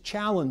with these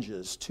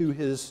challenges to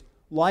his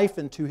life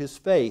and to his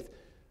faith,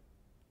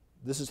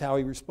 this is how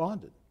he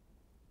responded.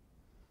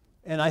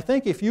 And I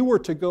think if you were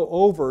to go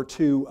over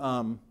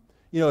to,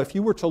 if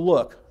you were to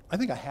look, I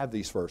think I have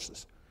these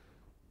verses.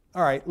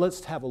 All right,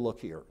 let's have a look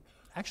here.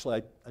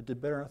 Actually, I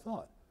did better than I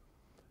thought.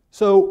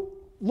 So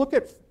look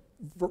at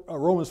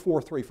Romans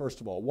 4:3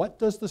 first of all. What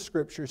does the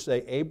Scripture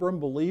say? Abram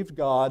believed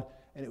God,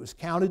 and it was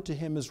counted to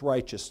him as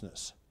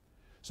righteousness.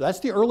 So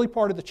that's the early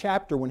part of the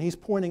chapter when he's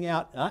pointing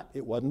out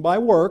it wasn't by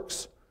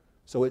works.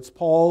 So it's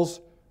Paul's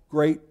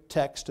great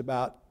text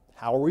about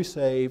how are we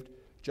saved.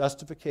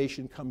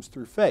 Justification comes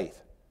through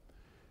faith.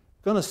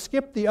 I'm going to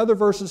skip the other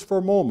verses for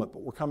a moment,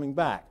 but we're coming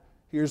back.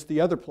 Here's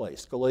the other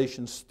place,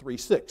 Galatians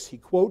 3:6. He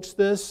quotes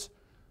this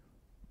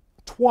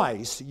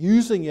twice,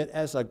 using it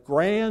as a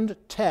grand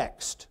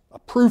text, a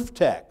proof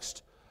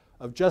text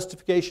of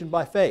justification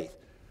by faith.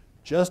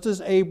 Just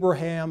as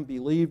Abraham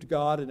believed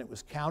God and it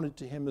was counted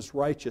to him as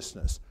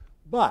righteousness.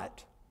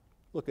 But,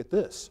 look at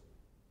this.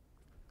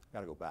 I've got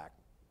to go back.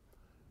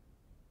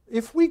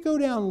 If we go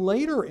down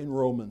later in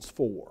Romans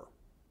 4,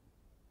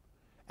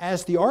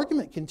 as the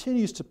argument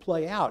continues to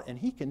play out and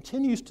he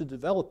continues to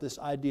develop this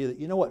idea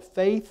that,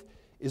 faith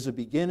is a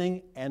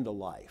beginning and a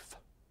life.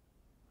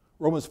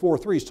 Romans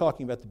 4:3 is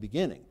talking about the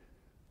beginning.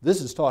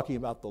 This is talking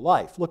about the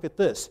life. Look at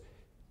this.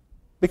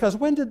 Because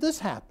when did this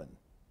happen?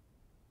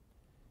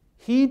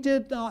 He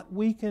did not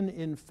weaken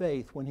in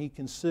faith when he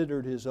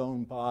considered his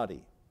own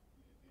body.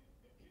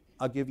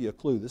 I'll give you a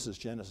clue. This is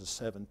Genesis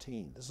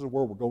 17. This is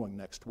where we're going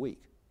next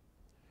week.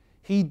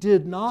 He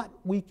did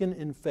not weaken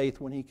in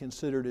faith when he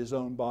considered his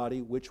own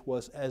body, which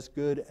was as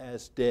good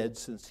as dead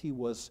since he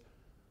was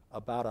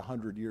about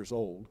 100 years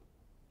old.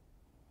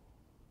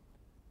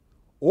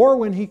 Or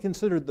when he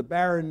considered the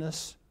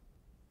barrenness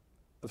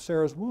of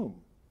Sarah's womb.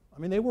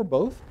 They were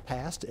both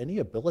past any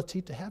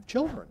ability to have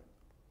children.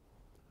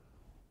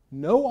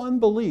 No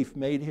unbelief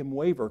made him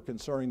waver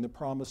concerning the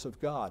promise of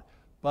God,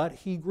 but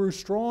he grew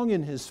strong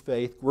in his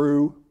faith,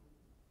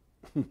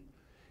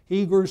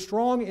 He grew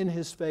strong in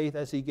his faith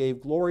as he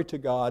gave glory to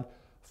God,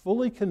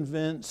 fully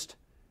convinced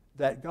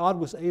that God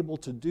was able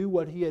to do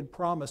what he had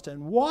promised.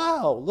 And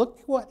wow,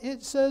 look what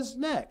it says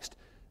next.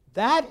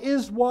 That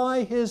is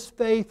why his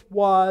faith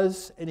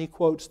was, and he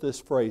quotes this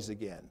phrase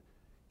again,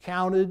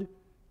 counted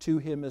to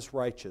him as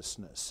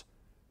righteousness.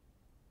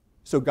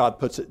 So God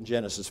puts it in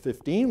Genesis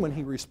 15 when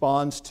he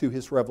responds to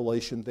his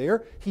revelation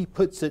there. He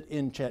puts it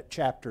in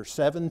chapter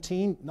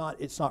 17.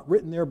 It's not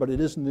written there, but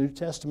it is in the New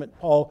Testament.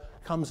 Paul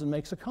comes and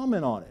makes a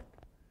comment on it.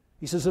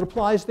 He says it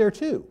applies there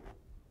too.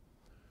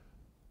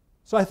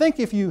 So I think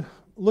if you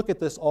look at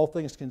this, all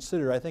things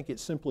considered, I think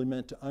it's simply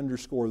meant to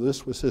underscore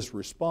this was his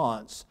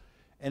response.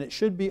 And it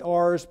should be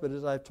ours, but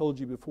as I've told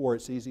you before,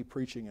 it's easy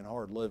preaching and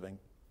hard living.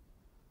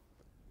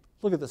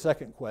 Look at the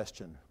second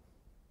question.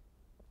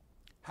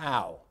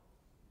 How?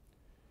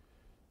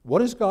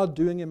 What is God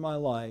doing in my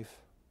life,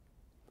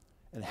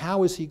 and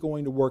how is he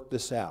going to work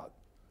this out?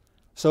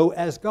 So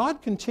as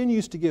God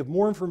continues to give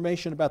more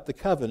information about the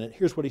covenant,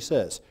 here's what he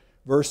says.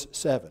 Verse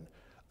 7,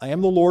 I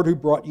am the Lord who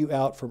brought you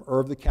out from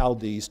Ur of the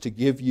Chaldees to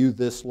give you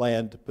this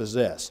land to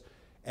possess.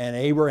 And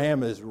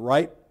Abraham is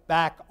right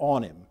back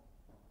on him.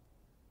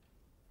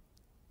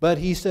 But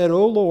he said,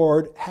 O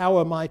Lord, how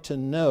am I to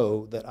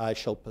know that I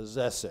shall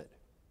possess it?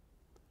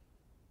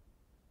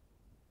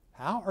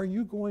 How are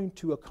you going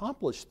to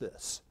accomplish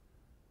this?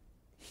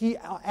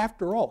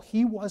 After all,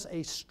 he was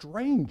a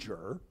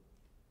stranger.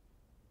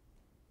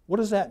 What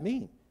does that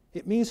mean?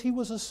 It means he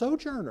was a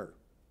sojourner.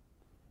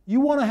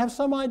 You want to have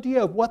some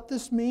idea of what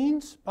this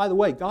means? By the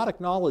way, God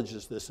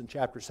acknowledges this in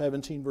chapter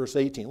 17, verse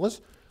 18.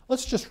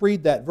 Let's just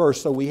read that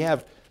verse so we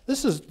have...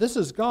 This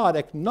is God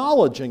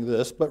acknowledging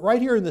this, but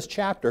right here in this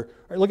chapter,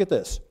 all right, look at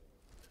this.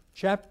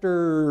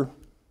 Chapter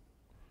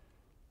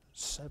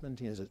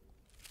 17, is it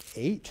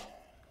 8?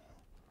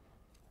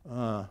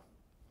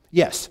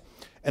 Yes.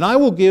 And I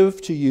will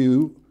give to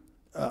you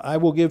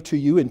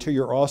and to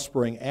your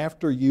offspring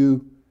after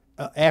you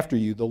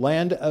the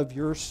land of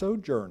your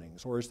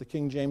sojournings, or as the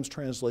King James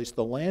translates,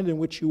 the land in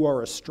which you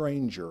are a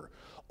stranger,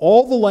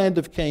 all the land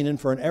of Canaan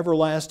for an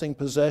everlasting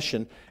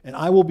possession, and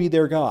I will be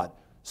their God.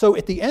 So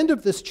at the end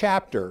of this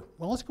chapter,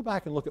 well, let's go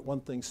back and look at one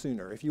thing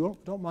sooner. If you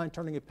don't mind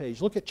turning a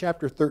page, look at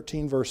chapter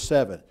 13, verse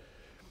 7.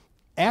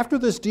 After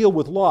this deal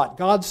with Lot,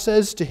 God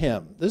says to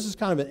him, this is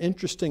kind of an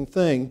interesting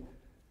thing.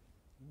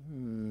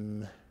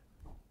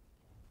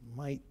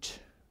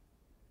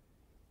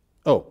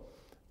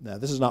 Now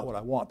this is not what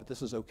I want, but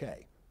this is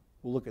okay.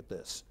 We'll look at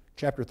this.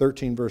 Chapter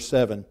 13, verse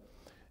 7.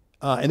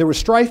 And there was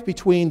strife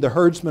between the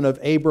herdsmen of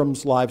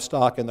Abram's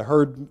livestock and the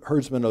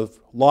herdsmen of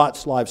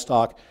Lot's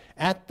livestock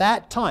at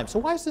that time. So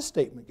why is this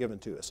statement given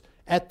to us?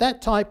 At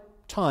that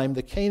time,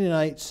 the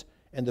Canaanites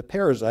and the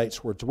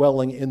Perizzites were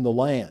dwelling in the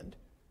land.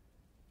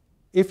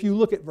 If you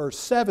look at verse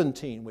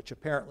 17, which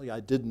apparently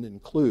I didn't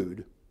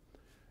include,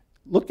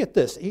 look at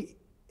this.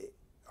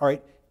 All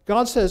right,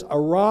 God says,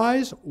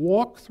 arise,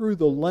 walk through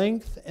the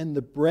length and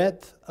the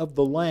breadth of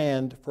the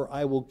land, for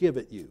I will give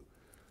it you.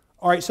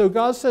 All right, so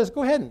God says,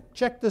 go ahead and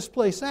check this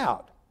place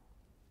out.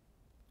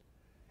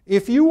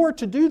 If you were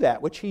to do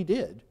that, which he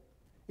did,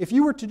 if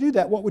you were to do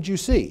that, what would you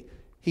see?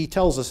 He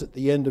tells us at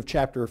the end of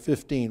chapter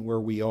 15 where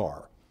we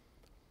are.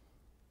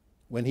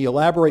 When he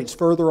elaborates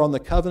further on the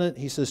covenant,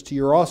 he says, to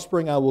your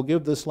offspring I will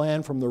give this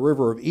land from the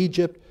river of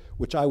Egypt,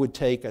 which I would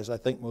take, as I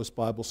think most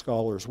Bible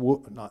scholars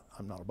would,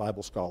 I'm not a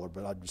Bible scholar,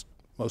 but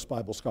most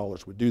Bible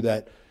scholars would do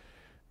that,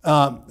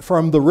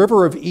 from the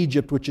river of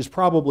Egypt, which is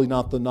probably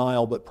not the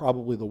Nile, but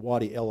probably the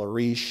Wadi El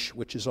Arish,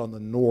 which is on the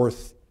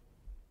north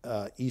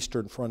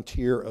eastern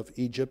frontier of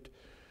Egypt,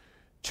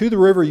 to the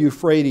river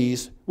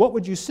Euphrates. What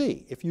would you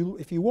see? If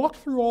you walked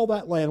through all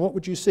that land, what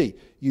would you see?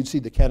 You'd see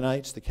the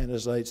Kenites, the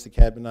Kenizzites, the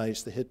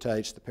Cadmonites, the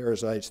Hittites, the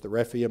Perizzites, the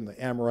Rephaim,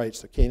 the Amorites,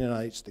 the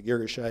Canaanites, the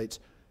Girgashites,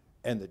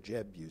 and the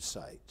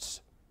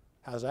Jebusites.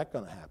 How's that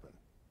going to happen?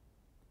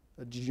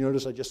 Did you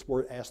notice I just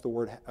asked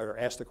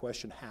the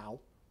question how?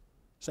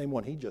 Same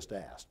one he just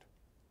asked.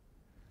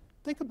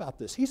 Think about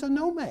this. He's a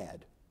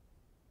nomad.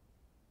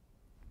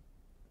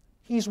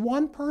 He's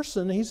one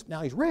person.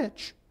 Now he's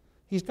rich.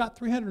 He's got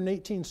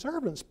 318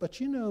 servants, but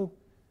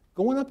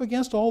going up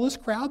against all this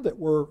crowd that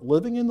were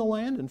living in the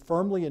land and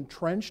firmly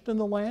entrenched in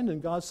the land, and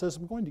God says,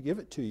 I'm going to give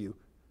it to you.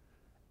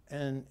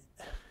 And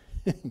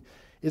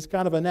it's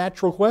kind of a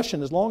natural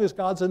question. As long as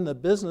God's in the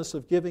business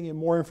of giving him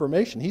more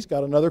information, he's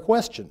got another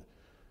question,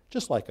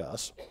 just like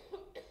us.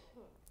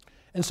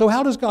 And so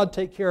how does God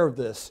take care of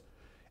this?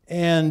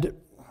 And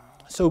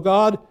so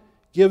God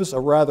gives a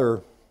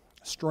rather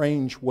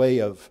strange way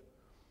of,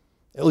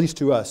 at least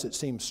to us it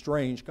seems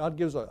strange, God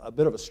gives a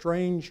bit of a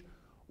strange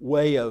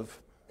way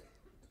of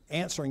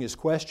answering his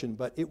question,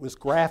 but it was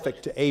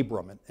graphic to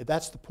Abram, and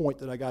that's the point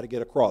that I got to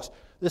get across.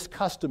 This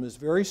custom is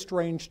very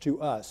strange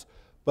to us,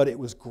 but it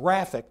was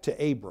graphic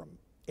to Abram.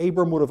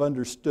 Abram would have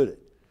understood it.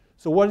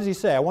 So what does he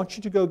say? I want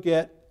you to go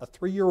get a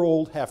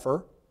 3-year-old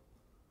heifer.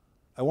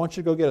 I want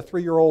you to go get a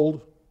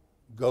 3-year-old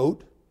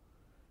goat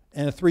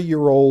and a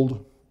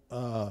 3-year-old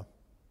and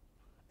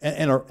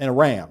a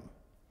ram.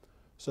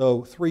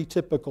 So 3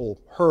 typical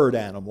herd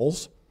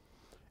animals,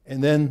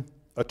 and then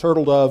a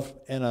turtle dove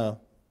and a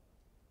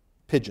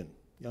pigeon,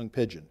 young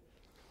pigeon.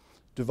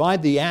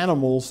 Divide the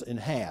animals in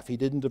half. He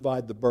didn't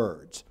divide the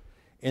birds.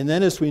 And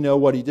then, as we know,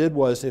 what he did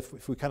was,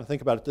 if we kind of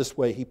think about it this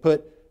way, he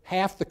put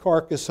half the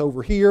carcass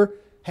over here,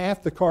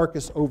 half the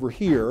carcass over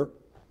here.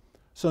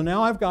 So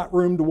now I've got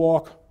room to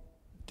walk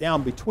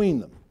down between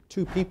them.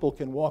 2 people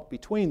can walk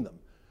between them.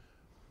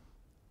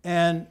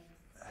 And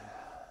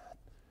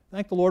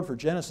thank the Lord for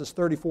Genesis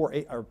 34,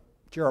 or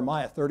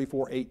Jeremiah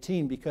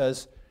 34:18,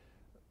 because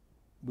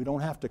we don't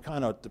have to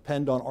kind of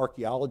depend on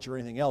archaeology or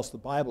anything else. The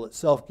Bible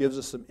itself gives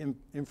us some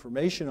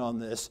information on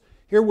this.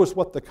 Here was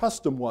what the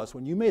custom was.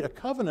 When you made a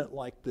covenant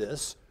like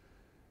this,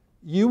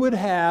 you would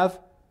have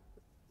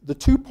the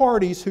 2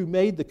 parties who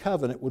made the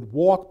covenant would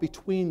walk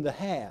between the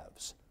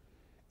halves.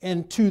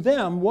 And to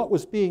them, what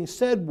was being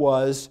said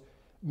was,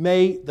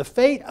 may the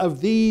fate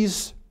of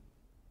these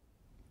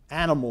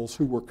animals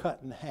who were cut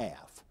in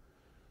half,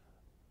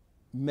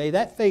 may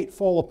that fate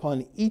fall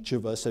upon each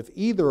of us if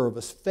either of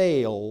us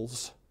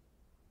fails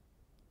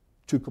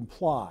to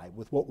comply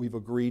with what we've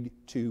agreed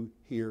to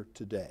here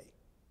today.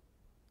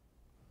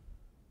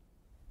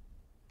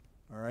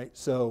 All right,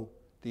 so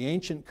the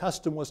ancient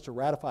custom was to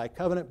ratify a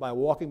covenant by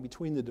walking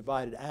between the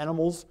divided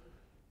animals,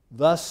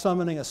 thus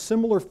summoning a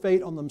similar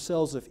fate on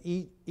themselves if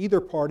either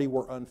party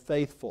were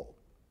unfaithful.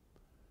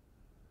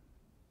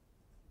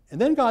 And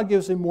then God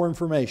gives him more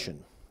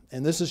information.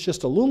 And this is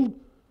just a little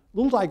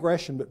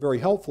digression, but very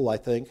helpful, I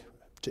think,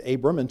 to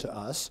Abram and to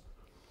us.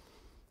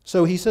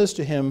 So he says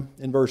to him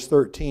in verse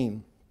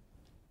 13,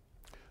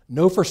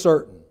 know for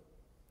certain.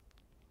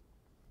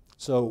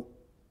 So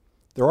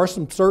there are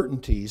some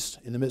certainties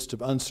in the midst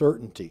of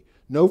uncertainty.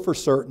 Know for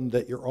certain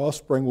that your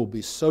offspring will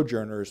be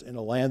sojourners in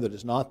a land that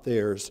is not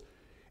theirs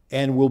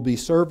and will be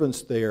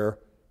servants there.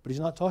 But he's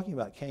not talking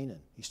about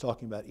Canaan. He's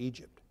talking about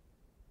Egypt.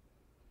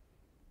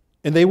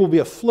 And they will be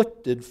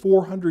afflicted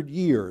 400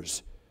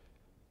 years.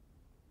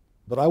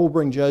 But I will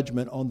bring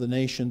judgment on the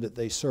nation that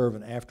they serve,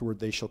 and afterward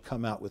they shall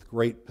come out with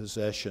great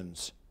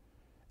possessions.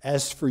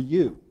 As for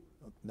you,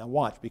 now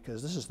watch,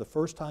 because this is the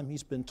first time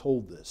he's been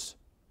told this.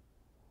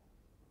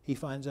 He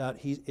finds out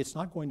it's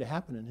not going to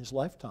happen in his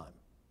lifetime.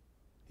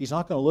 He's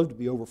not going to live to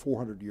be over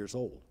 400 years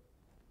old.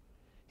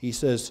 He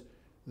says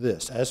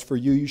this, as for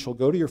you, you shall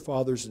go to your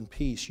fathers in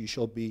peace. You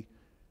shall be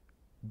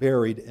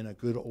buried in a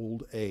good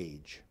old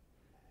age.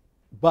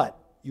 But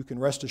you can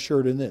rest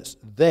assured in this,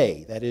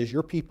 they, that is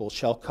your people,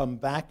 shall come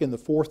back in the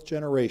 4th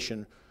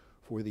generation,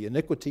 for the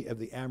iniquity of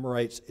the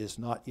Amorites is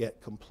not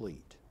yet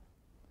complete.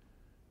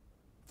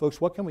 Folks,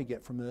 what can we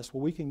get from this?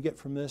 Well, we can get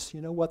from this,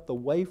 you know what, the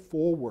way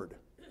forward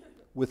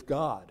with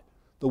God,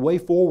 the way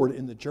forward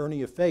in the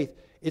journey of faith,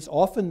 it's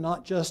often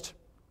not just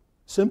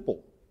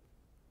simple.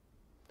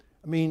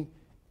 I mean,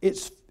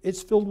 it's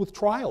filled with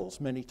trials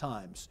many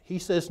times. He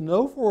says,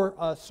 know for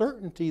a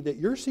certainty that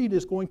your seed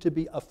is going to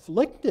be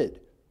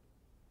afflicted.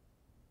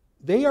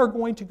 They are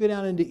going to go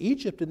down into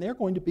Egypt and they're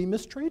going to be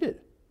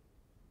mistreated.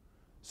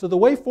 So the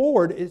way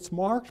forward, it's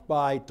marked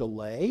by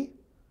delay.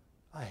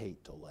 I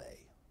hate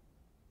delay.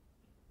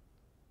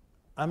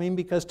 I mean,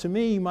 because to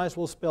me, you might as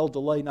well spell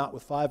delay not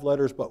with 5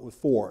 letters, but with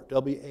 4.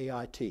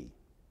 W-A-I-T.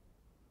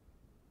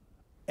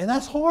 And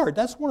that's hard.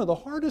 That's one of the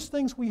hardest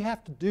things we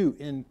have to do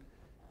in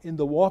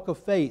the walk of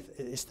faith.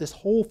 It's this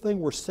whole thing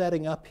we're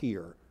setting up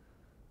here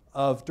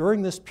of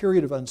during this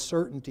period of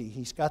uncertainty,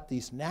 he's got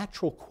these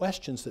natural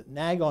questions that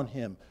nag on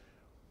him.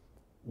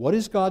 What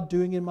is God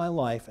doing in my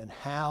life, and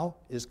how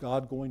is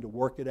God going to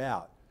work it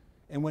out?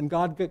 And when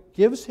God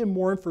gives him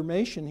more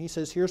information, he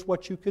says, here's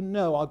what you can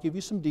know. I'll give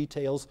you some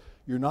details.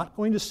 You're not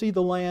going to see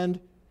the land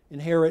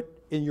inherit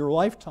in your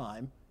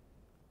lifetime.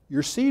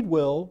 Your seed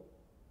will,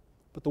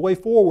 but the way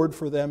forward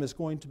for them is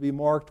going to be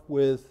marked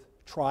with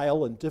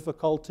trial and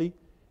difficulty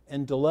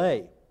and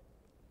delay.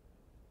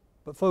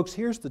 But folks,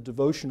 here's the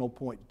devotional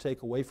point to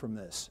take away from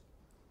this.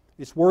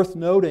 It's worth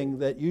noting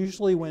that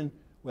usually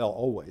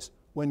always,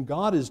 when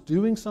God is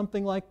doing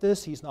something like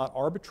this, he's not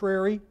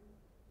arbitrary.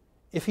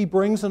 If he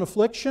brings an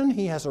affliction,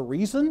 he has a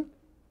reason.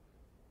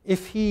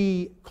 If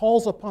he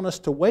calls upon us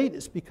to wait,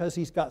 it's because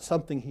he's got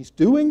something he's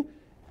doing.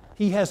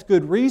 He has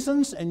good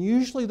reasons, and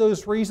usually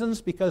those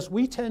reasons, because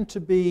we tend to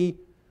be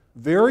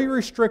very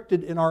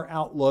restricted in our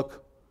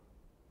outlook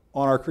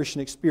on our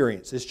Christian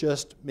experience. It's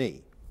just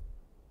me.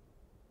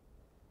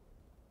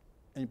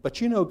 But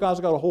God's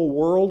got a whole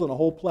world and a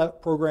whole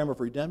program of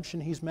redemption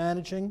he's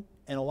managing.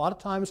 And a lot of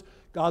times,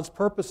 God's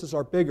purposes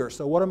are bigger.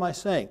 So what am I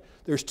saying?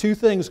 There's two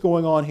things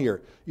going on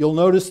here. You'll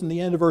notice in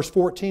the end of verse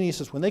 14, he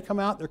says, when they come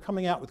out, they're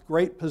coming out with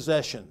great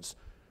possessions.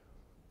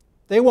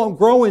 They won't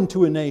grow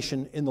into a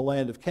nation in the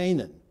land of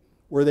Canaan,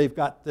 where they've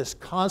got this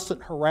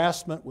constant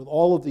harassment with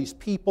all of these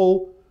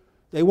people.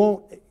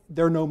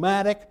 They're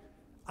nomadic.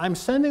 I'm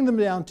sending them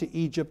down to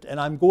Egypt, and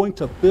I'm going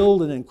to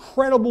build an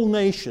incredible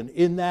nation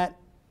in that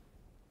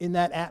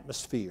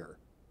atmosphere.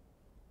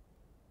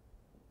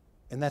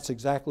 And that's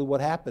exactly what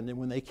happened. And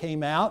when they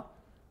came out,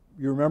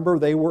 you remember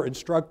they were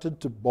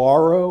instructed to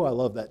borrow. I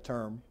love that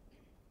term.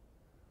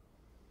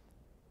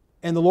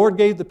 And the Lord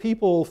gave the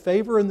people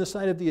favor in the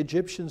sight of the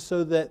Egyptians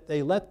so that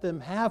they let them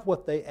have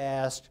what they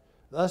asked.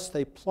 Thus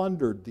they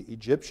plundered the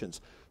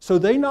Egyptians. So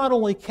they not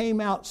only came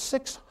out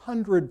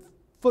 600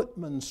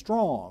 footmen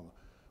strong,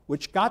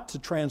 which got to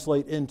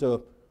translate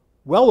into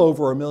well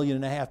over 1.5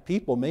 million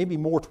people, maybe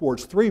more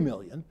towards 3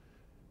 million.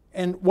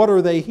 And what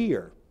are they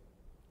here?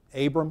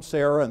 Abram,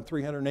 Sarah, and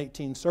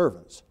 318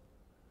 servants.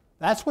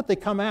 That's what they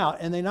come out.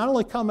 And they not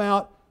only come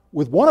out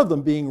with one of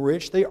them being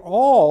rich, they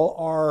all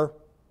are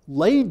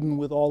laden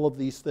with all of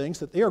these things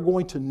that they are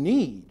going to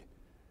need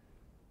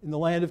in the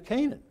land of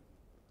Canaan.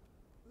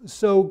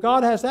 So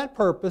God has that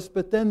purpose,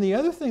 but then the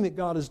other thing that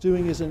God is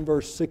doing is in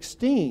verse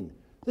 16.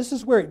 This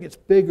is where it gets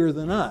bigger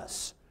than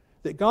us.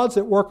 That God's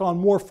at work on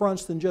more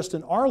fronts than just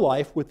in our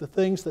life with the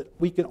things that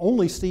we can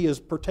only see as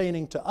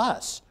pertaining to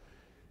us.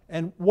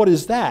 And what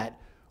is that?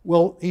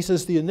 Well, he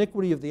says the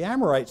iniquity of the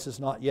Amorites is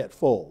not yet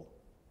full.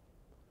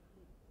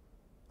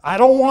 I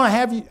don't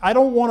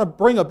want to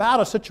bring about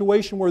a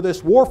situation where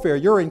this warfare,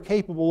 you're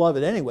incapable of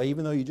it anyway,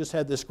 even though you just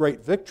had this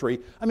great victory.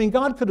 I mean,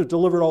 God could have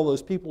delivered all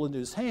those people into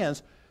his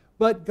hands,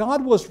 but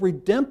God was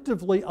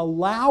redemptively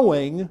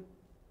allowing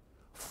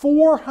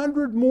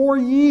 400 more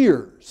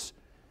years.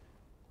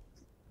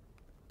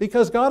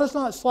 Because God is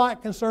not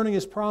slack concerning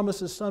his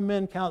promises, some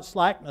men count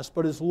slackness,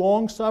 but is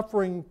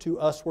long-suffering to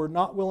us. We're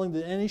not willing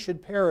that any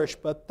should perish,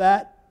 but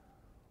that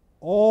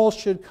all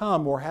should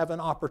come or have an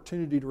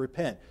opportunity to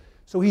repent.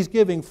 So he's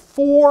giving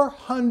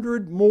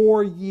 400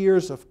 more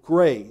years of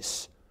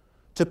grace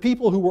to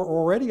people who were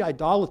already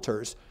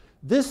idolaters.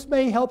 This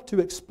may help to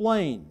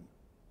explain,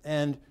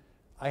 and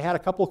I had a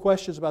couple of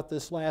questions about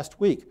this last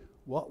week.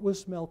 What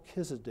was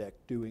Melchizedek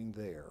doing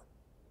there?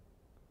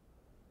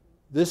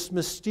 This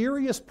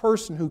mysterious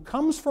person who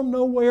comes from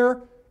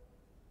nowhere,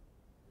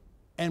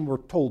 and we're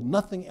told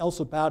nothing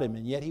else about him,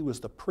 and yet he was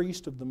the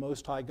priest of the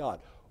Most High God.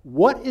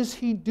 What is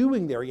he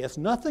doing there? He has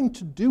nothing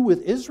to do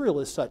with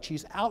Israel as such.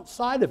 He's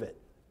outside of it.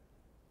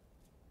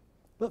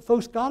 But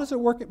folks, God is at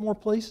work at more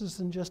places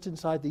than just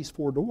inside these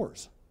four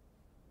doors.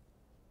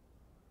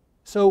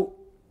 So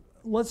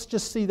let's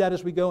just see that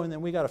as we go, and then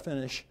we got to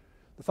finish.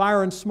 The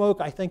fire and smoke,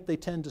 I think they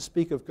tend to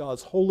speak of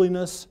God's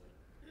holiness.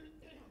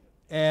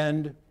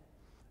 And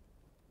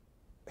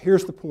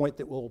here's the point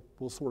that we'll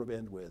sort of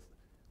end with.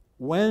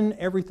 When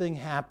everything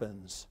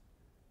happens,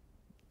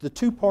 the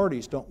two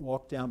parties don't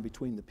walk down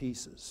between the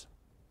pieces.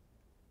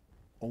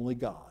 Only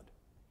God.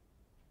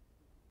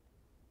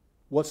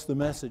 What's the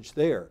message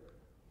there?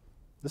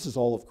 This is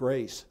all of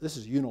grace. This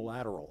is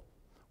unilateral.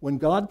 When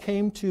God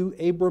came to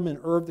Abram and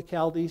Ur of the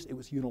Chaldees, it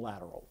was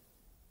unilateral.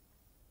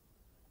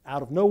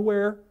 Out of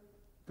nowhere,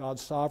 God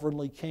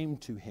sovereignly came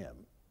to him,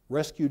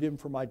 rescued him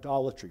from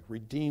idolatry,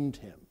 redeemed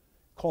him,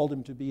 called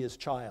him to be his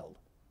child.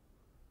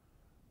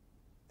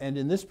 And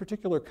in this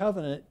particular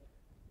covenant,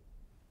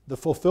 the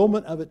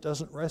fulfillment of it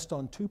doesn't rest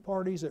on two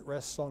parties, it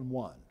rests on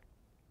one.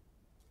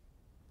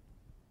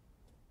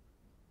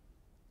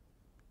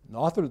 The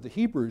author of the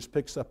Hebrews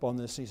picks up on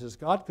this. He says,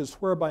 God could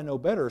swear by no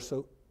greater,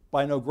 so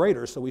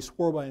he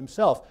swore by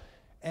himself.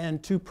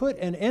 And to put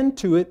an end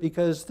to it,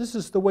 because this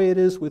is the way it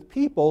is with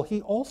people,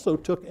 he also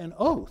took an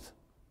oath.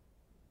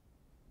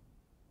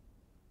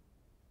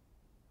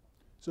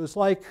 So it's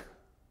like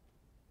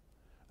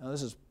Now,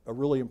 this is a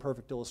really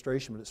imperfect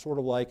illustration, but it's sort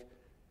of like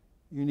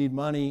you need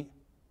money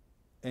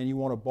and you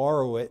want to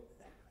borrow it,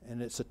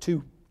 and it's a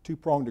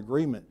two-pronged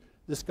agreement.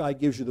 This guy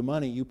gives you the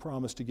money, you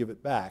promise to give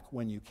it back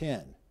when you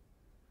can.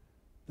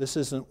 This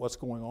isn't what's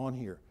going on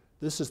here.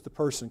 This is the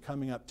person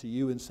coming up to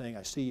you and saying,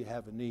 I see you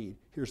have a need.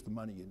 Here's the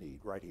money you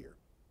need right here.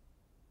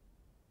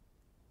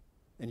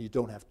 And you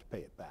don't have to pay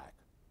it back.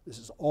 This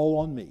is all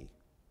on me.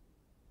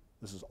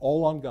 This is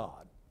all on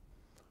God.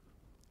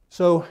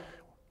 So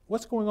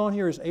what's going on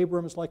here is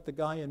Abram is like the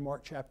guy in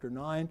Mark chapter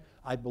 9.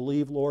 I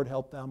believe, Lord,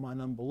 help thou mine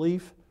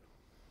unbelief.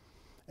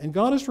 And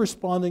God is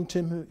responding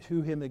to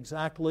him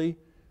exactly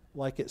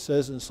like it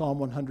says in Psalm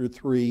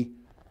 103.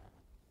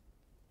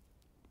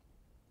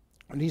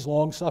 And he's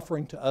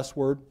long-suffering to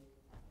usward.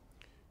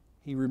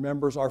 He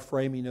remembers our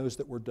frame. He knows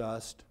that we're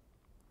dust.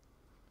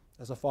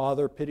 As a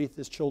father pitieth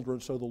his children,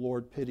 so the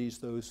Lord pities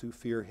those who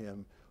fear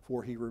him.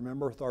 For he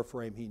remembereth our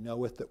frame. He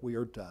knoweth that we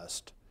are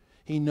dust.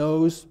 He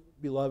knows,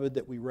 beloved,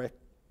 that we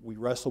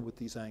wrestle with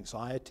these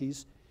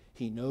anxieties.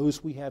 He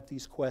knows we have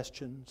these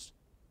questions.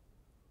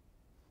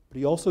 But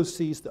he also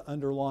sees the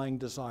underlying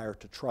desire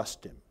to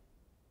trust him.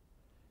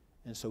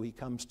 And so he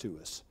comes to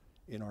us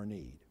in our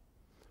need.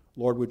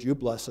 Lord, would you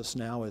bless us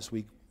now as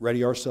we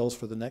ready ourselves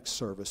for the next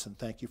service, and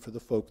thank you for the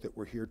folk that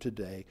were here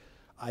today.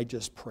 I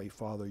just pray,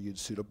 Father, you'd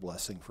suit a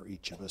blessing for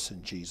each of us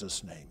in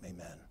Jesus' name.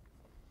 Amen.